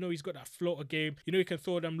paint. You know, he's got that floater game. You know, he can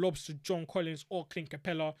throw them lobs to John Collins or Clint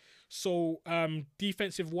Capella. So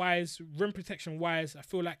defensive-wise, rim protection-wise, I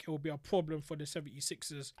feel like it will be a problem for the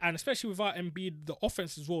 76ers. And especially without Embiid, the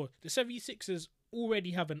offense as well. The 76ers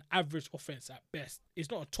already have an average offense at best.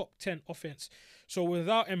 It's not a top 10 offense. So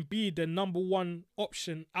without Embiid, the number one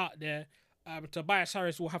option out there, Tobias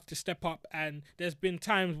Harris will have to step up, and there's been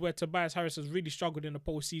times where Tobias Harris has really struggled in the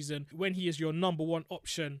postseason when he is your number one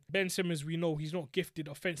option. Ben Simmons, we know he's not gifted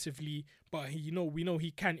offensively, but we know he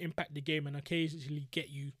can impact the game and occasionally get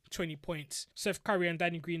you 20 points. Seth Curry and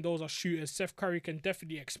Danny Green, those are shooters. Seth Curry can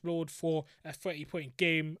definitely explode for a 30-point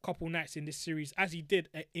game a couple nights in this series, as he did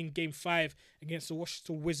in Game 5 against the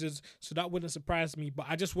Washington Wizards, so that wouldn't surprise me. But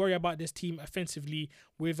I just worry about this team offensively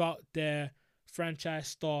without their franchise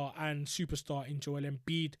star and superstar in Joel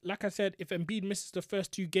Embiid. Like I said, if Embiid misses the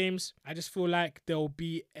first 2 games, I just feel like there'll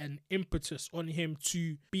be an impetus on him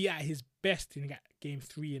to be at his best in Game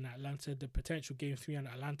 3 in Atlanta, the potential Game 3 in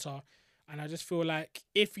Atlanta. And I just feel like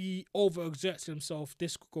if he overexerts himself,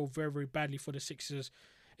 this could go very, very badly for the Sixers.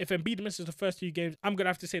 If Embiid misses the first 2 games, I'm going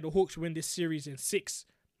to have to say the Hawks win this series in 6,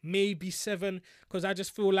 maybe 7, because I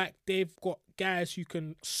just feel like they've got guys who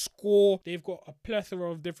can score. They've got a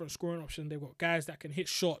plethora of different scoring options. They've got guys that can hit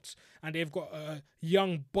shots, and they've got a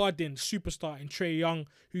young budding superstar in Trae Young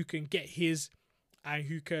who can get his and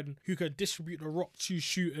who can distribute the rock to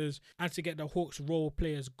shooters and to get the Hawks role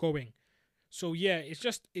players going. So yeah, it's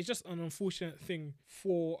just an unfortunate thing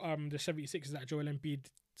for the 76ers that Joel Embiid's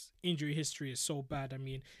injury history is so bad. I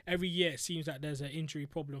mean, every year it seems like there's an injury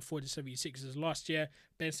problem for the 76ers. Last year,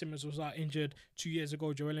 Ben Simmons was out injured. 2 years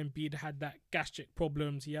ago, Joel Embiid had that gastric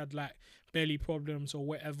problems. He had like belly problems or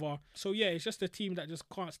whatever. So yeah, it's just a team that just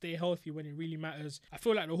can't stay healthy when it really matters. I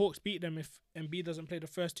feel like the Hawks beat them if Embiid doesn't play the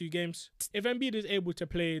first 2 games. If Embiid is able to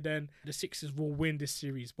play, then the Sixers will win this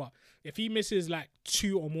series. But if he misses like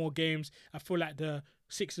 2 or more games, I feel like the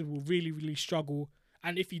Sixers will really, really struggle.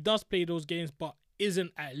 And if he does play those games but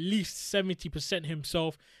isn't at least 70%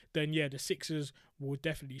 himself, then yeah, the Sixers will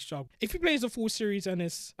definitely struggle. If he plays a full series and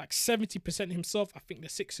is like 70% himself, I think the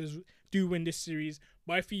Sixers do win this series.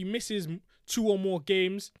 But if he misses 2 or more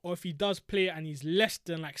games, or if he does play and he's less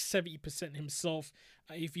than like 70% himself,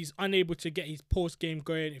 if he's unable to get his post game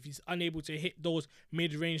going, if he's unable to hit those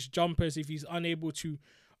mid-range jumpers, if he's unable to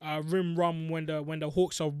rim run when the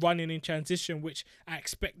Hawks are running in transition, which I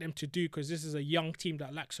expect them to do because this is a young team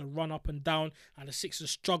that likes to run up and down, and the Sixers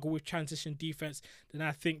struggle with transition defense, then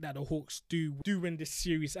I think that the Hawks do win this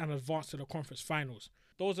series and advance to the conference finals.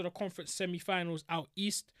 Those are the conference semi-finals out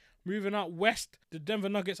east. Moving out west, the Denver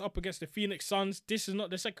Nuggets up against the Phoenix Suns. This is not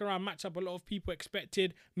the second round matchup a lot of people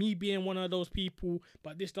expected, me being one of those people,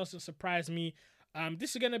 but this doesn't surprise me.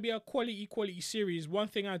 This is going to be a quality series. One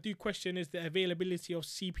thing I do question is the availability of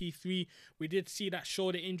CP3. We did see that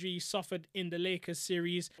shoulder injury he suffered in the Lakers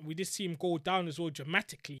series. We did see him go down as well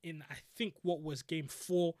dramatically in, I think, what was Game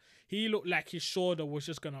 4. He looked like his shoulder was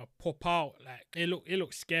just going to pop out. Like, it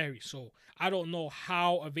looked scary. So I don't know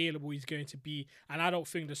how available he's going to be. And I don't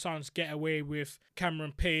think the Suns get away with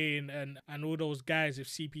Cameron Payne and all those guys if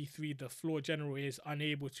CP3, the floor general, is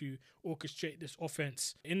unable to orchestrate this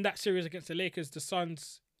offense. In that series against the Lakers, the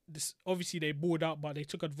Suns, obviously they balled out, but they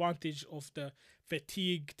took advantage of the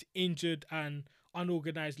fatigued, injured, and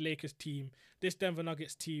unorganized Lakers team. This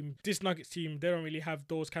Nuggets team, they don't really have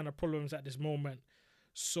those kind of problems at this moment.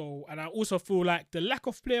 So, and I also feel like the lack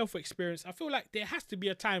of playoff experience, I feel like there has to be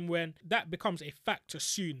a time when that becomes a factor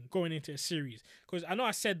soon going into a series. Because I know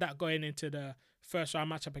I said that going into the first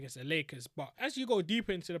round matchup against the Lakers, but as you go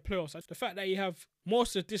deeper into the playoffs, the fact that you have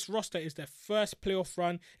most of this roster is their first playoff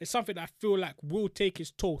run is something that I feel like will take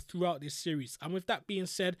its toll throughout this series. And with that being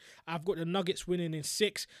said, I've got the Nuggets winning in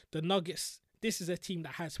 6. The Nuggets, this is a team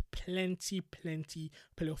that has plenty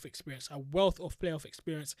playoff experience, a wealth of playoff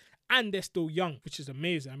experience, and they're still young, which is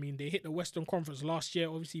amazing. I mean, they hit the Western Conference last year,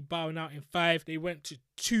 obviously bowing out in 5. They went to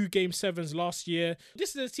 2 Game 7s last year.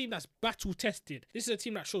 This is a team that's battle-tested. This is a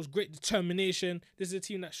team that shows great determination. This is a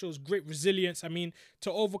team that shows great resilience. I mean,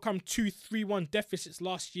 to overcome 2 3-1 deficits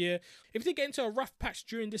last year. If they get into a rough patch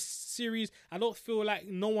during this series, I don't feel like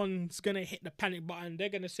no one's going to hit the panic button. They're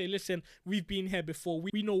going to say, listen, we've been here before.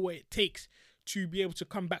 We know what it takes to be able to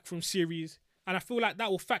come back from series. And I feel like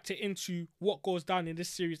that will factor into what goes down in this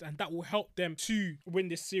series, and that will help them to win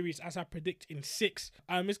this series, as I predict, in 6.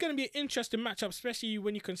 It's going to be an interesting matchup, especially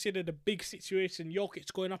when you consider the big situation.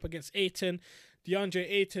 Jokic going up against Ayton. DeAndre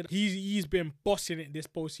Ayton, he's been bossing it this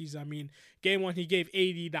postseason. I mean, Game 1, he gave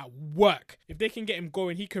AD that work. If they can get him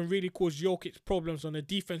going, he can really cause Jokic problems on the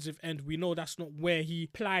defensive end. We know that's not where he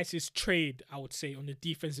plies his trade, I would say, on the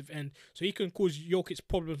defensive end. So he can cause Jokic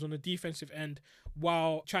problems on the defensive end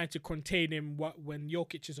while trying to contain him when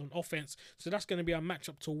Jokic is on offense. So that's going to be a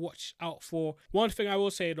matchup to watch out for. One thing I will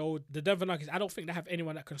say, though, the Denver Nuggets, I don't think they have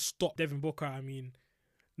anyone that can stop Devin Booker. I mean,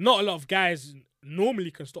 not a lot of guys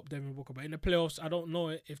normally can stop Devin Booker. But in the playoffs, I don't know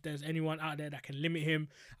if there's anyone out there that can limit him.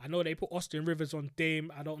 I know they put Austin Rivers on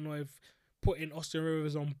Dame. I don't know if putting Austin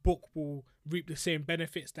Rivers on Book will reap the same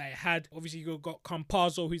benefits that it had. Obviously, you've got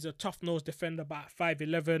Campazzo, who's a tough-nosed defender, about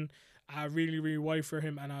 5'11". I really, really worry for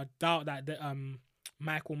him, and I doubt that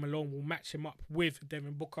Michael Malone will match him up with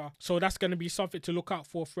Devin Booker. So that's going to be something to look out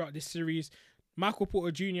for throughout this series. Michael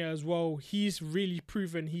Porter Jr. as well, he's really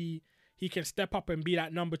proven he can step up and be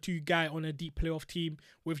that number 2 guy on a deep playoff team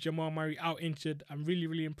with Jamal Murray out injured. I'm really,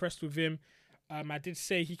 really impressed with him. I did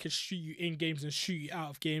say he could shoot you in games and shoot you out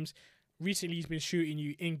of games. Recently, he's been shooting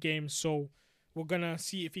you in games, so we're going to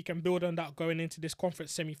see if he can build on that going into this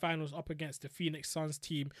conference semifinals up against the Phoenix Suns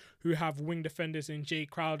team, who have wing defenders in Jay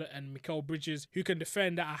Crowder and Mikal Bridges, who can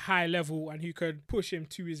defend at a high level and who could push him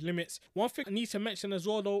to his limits. One thing I need to mention as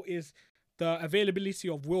well, though, is the availability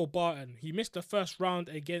of Will Barton. He missed the first round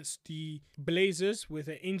against the Blazers with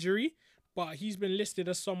an injury, but he's been listed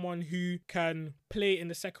as someone who can play in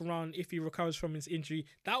the second round if he recovers from his injury.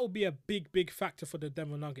 That will be a big, big factor for the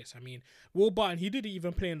Denver Nuggets. I mean, Will Barton, he didn't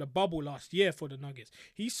even play in the bubble last year for the Nuggets.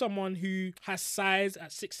 He's someone who has size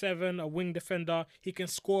at 6'7", a wing defender. He can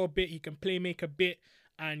score a bit, he can play make a bit.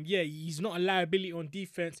 And yeah, he's not a liability on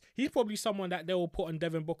defense. He's probably someone that they will put on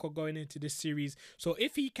Devin Booker going into this series. So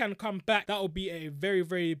if he can come back, that will be a very,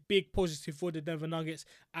 very big positive for the Denver Nuggets.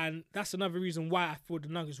 And that's another reason why I feel the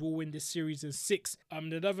Nuggets will win this series in 6.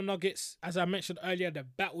 The Denver Nuggets, as I mentioned earlier, they're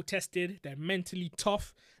battle tested. They're mentally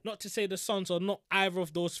tough. Not to say the Suns are not either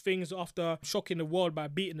of those things after shocking the world by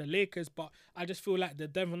beating the Lakers, but I just feel like the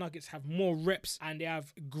Denver Nuggets have more reps and they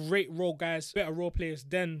have great role guys, better role players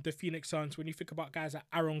than the Phoenix Suns. When you think about guys like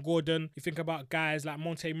Aaron Gordon, you think about guys like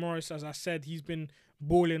Monte Morris, as I said, he's been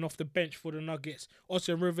balling off the bench for the Nuggets.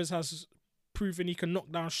 Austin Rivers has proven he can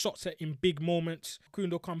knock down shots in big moments.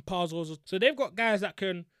 Kundo Campazzo. So they've got guys that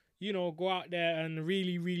can, you know, go out there and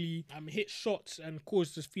really, really hit shots and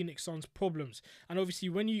cause the Phoenix Suns problems. And obviously,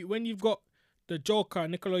 when you've got the Joker,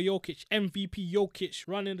 Nikola Jokic, MVP Jokic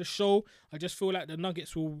running the show, I just feel like the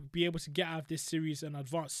Nuggets will be able to get out of this series and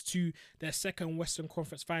advance to their second Western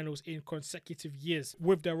Conference Finals in consecutive years,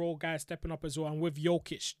 with their role guys stepping up as well, and with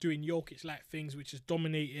Jokic doing Jokic-like things, which is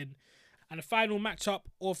dominating. And the final matchup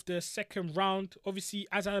of the second round, obviously,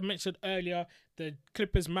 as I mentioned earlier, the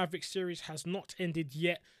Clippers-Mavericks series has not ended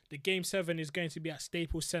yet. The Game 7 is going to be at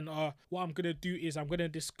Staples Center. What I'm going to do is I'm going to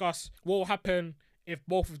discuss what will happen if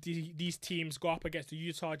both of these teams go up against the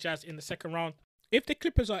Utah Jazz in the second round. If the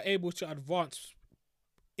Clippers are able to advance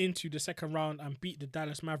into the second round and beat the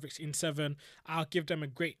Dallas Mavericks in 7, I'll give them a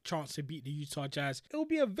great chance to beat the Utah Jazz. It will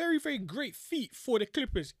be a very, very great feat for the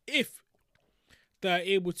Clippers if they're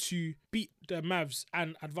able to beat the Mavs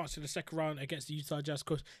and advance to the second round against the Utah Jazz,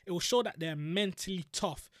 because it will show that they're mentally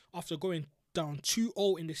tough after going down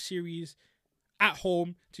 2-0 in the series at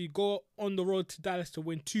home to go on the road to Dallas to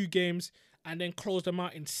win 2 games and then close them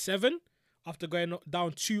out in 7 after going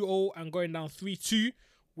down 2-0 and going down 3-2,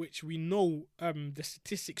 which we know the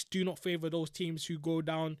statistics do not favour those teams who go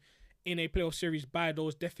down in a playoff series by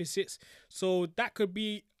those deficits. So that could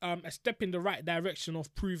be a step in the right direction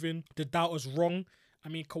of proving the doubters wrong. I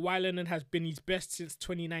mean, Kawhi Leonard has been his best since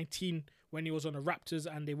 2019 when he was on the Raptors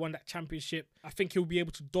and they won that championship. I think he'll be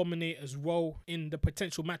able to dominate as well in the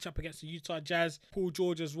potential matchup against the Utah Jazz. Paul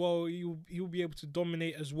George as well, he'll be able to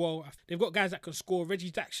dominate as well. They've got guys that can score. Reggie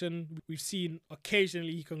Jackson, we've seen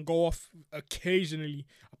occasionally he can go off. Occasionally,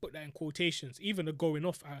 I put that in quotations. Even the going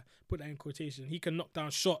off, I put that in quotations. He can knock down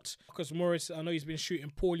shots. Marcus Morris, I know he's been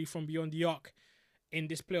shooting poorly from beyond the arc in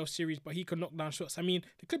this playoff series, but he can knock down shots. I mean,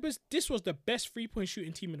 the Clippers, this was the best 3-point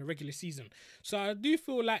shooting team in the regular season. So I do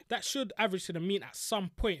feel like that should average to the mean at some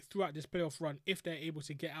point throughout this playoff run if they're able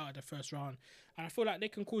to get out of the first round. And I feel like they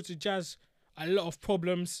can cause the Jazz a lot of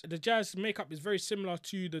problems. The Jazz makeup is very similar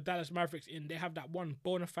to the Dallas Mavericks in they have that one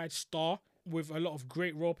bona fide star with a lot of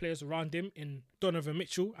great role players around him in Donovan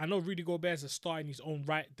Mitchell. I know Rudy Gobert is a star in his own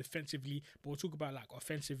right defensively, but we'll talk about like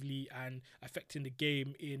offensively and affecting the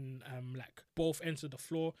game in like both ends of the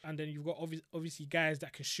floor. And then you've got obviously guys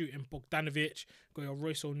that can shoot in Bogdanovic, got your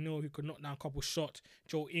Royce O'Neal who could knock down a couple shots,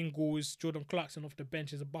 Joe Ingles, Jordan Clarkson off the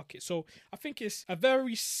bench is a bucket. So I think it's a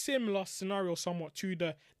very similar scenario somewhat to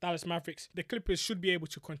the Dallas Mavericks. The Clippers should be able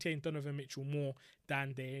to contain Donovan Mitchell more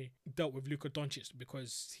than they dealt with Luka Doncic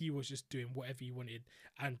because he was just doing whatever he wanted.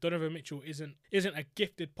 And Donovan Mitchell isn't a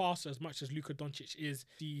gifted passer as much as Luka Doncic is.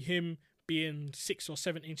 See him being 6 or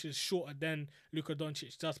 7 inches shorter than Luka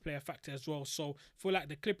Doncic does play a factor as well. So I feel like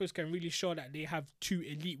the Clippers can really show that they have 2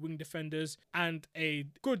 elite wing defenders and a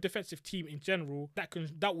good defensive team in general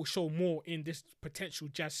that will show more in this potential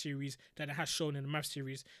Jazz series than it has shown in the Mavs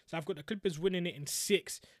series. So I've got the Clippers winning it in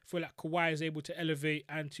 6. I feel like Kawhi is able to elevate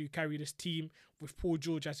and to carry this team with Paul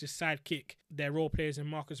George as his sidekick. Their role players in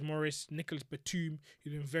Marcus Morris, Nicholas Batum,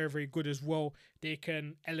 who's been very, very good as well. They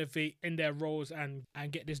can elevate in their roles and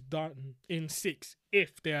get this done in 6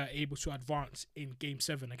 if they are able to advance in Game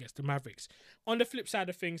 7 against the Mavericks. On the flip side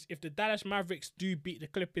of things, if the Dallas Mavericks do beat the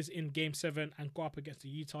Clippers in Game 7 and go up against the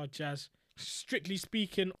Utah Jazz, strictly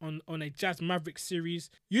speaking, on a Jazz Mavericks series,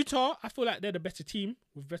 Utah, I feel like they're the better team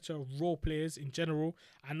with better role players in general.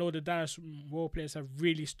 I know the Dallas role players have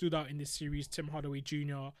really stood out in this series, Tim Hardaway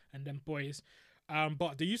Jr. and them boys.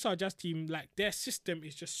 But the Utah Jazz team, like, their system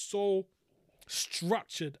is just so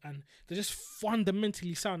structured and they're just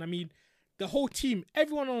fundamentally sound. I mean, the whole team,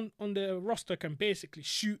 everyone on the roster can basically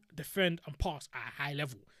shoot, defend, and pass at a high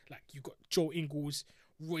level. Like, you've got Joe Ingles,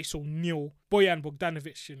 Royce O'Neal, Bojan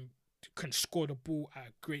Bogdanovic, and can score the ball at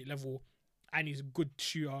a great level, and he's a good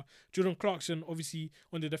shooter. Jordan Clarkson, obviously,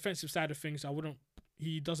 on the defensive side of things,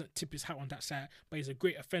 he doesn't tip his hat on that side, but he's a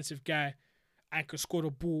great offensive guy and can score the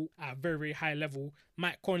ball at a very, very high level.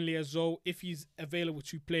 Mike Conley as well, if he's available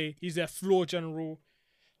to play, he's their floor general.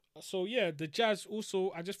 So yeah, the Jazz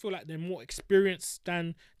also, I just feel like they're more experienced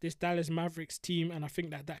than this Dallas Mavericks team, and I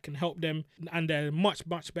think that can help them, and they're much,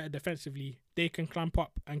 much better defensively. They can clamp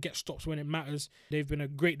up and get stops when it matters. They've been a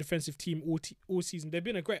great defensive team all season. They've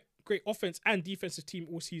been a great offense and defensive team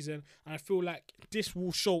all season, and I feel like this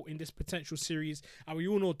will show in this potential series. And we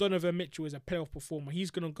all know Donovan Mitchell is a playoff performer.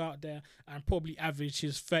 He's going to go out there and probably average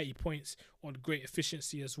his 30 points on great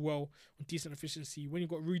efficiency as well, on decent efficiency. When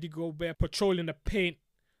you've got Rudy Gobert patrolling the paint,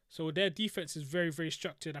 so their defense is very, very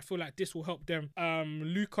structured. I feel like this will help them.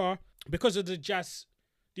 Luka, because of the Jazz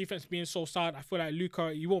defense being so sound, I feel like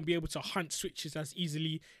Luka, you won't be able to hunt switches as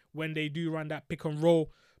easily when they do run that pick and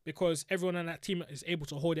roll, because everyone on that team is able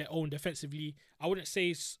to hold their own defensively. I wouldn't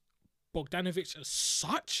say Bogdanovic as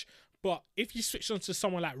such, but if you switch onto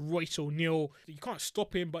someone like Royce O'Neal, you can't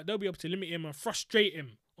stop him, but they'll be able to limit him and frustrate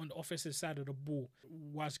him on the offensive side of the ball,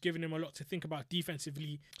 whilst giving him a lot to think about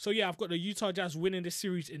defensively. So yeah, I've got the Utah Jazz winning this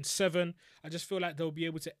series in 7. I just feel like they'll be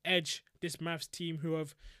able to edge this Mavs team, who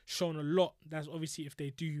have shown a lot. That's obviously if they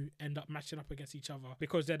do end up matching up against each other,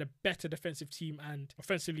 because they're the better defensive team, and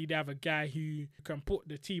offensively they have a guy who can put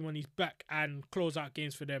the team on his back and close out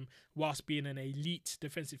games for them, whilst being an elite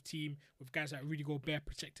defensive team with guys like Rudy Gobert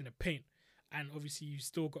protecting the paint. And obviously, you've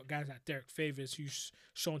still got guys like Derek Favors, who's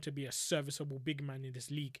shown to be a serviceable big man in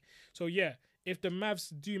this league. So yeah, if the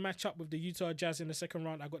Mavs do match up with the Utah Jazz in the second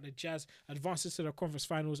round, I got the Jazz advances to the conference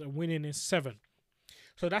finals and winning in 7.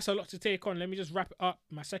 So that's a lot to take on. Let me just wrap it up.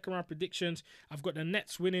 My second round predictions, I've got the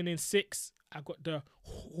Nets winning in 6. I've got the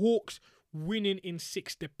Hawks winning in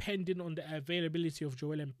 6, depending on the availability of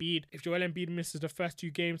Joel Embiid. If Joel Embiid misses the first 2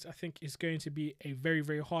 games, I think it's going to be a very,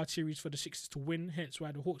 very hard series for the Sixers to win, hence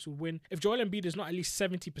why the Hawks will win. If Joel Embiid is not at least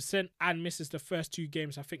 70% and misses the first 2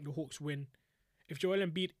 games, I think the Hawks win. If Joel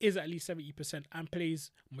Embiid is at least 70% and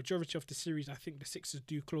plays majority of the series, I think the Sixers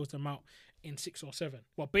do close them out in 6 or 7.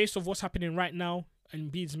 But based on what's happening right now,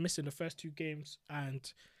 Embiid's missing the first 2 games,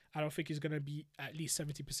 and I don't think he's going to be at least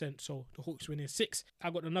 70%. So the Hawks win in 6.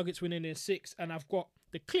 I've got the Nuggets winning in 6. And I've got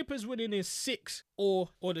the Clippers winning in 6. Or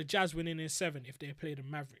the Jazz winning in 7 if they play the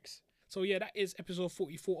Mavericks. So yeah, that is episode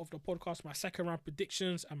 44 of the podcast. My second round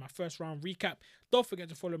predictions and my first round recap. Don't forget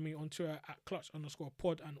to follow me on Twitter at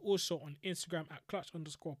clutch_pod. And also on Instagram at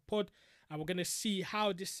clutch_pod. And we're going to see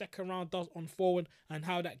how this second round does unfold. And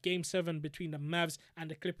how that game 7 between the Mavs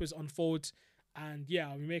and the Clippers unfolds. And yeah,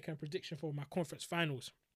 I'll be making a prediction for my conference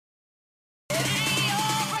finals.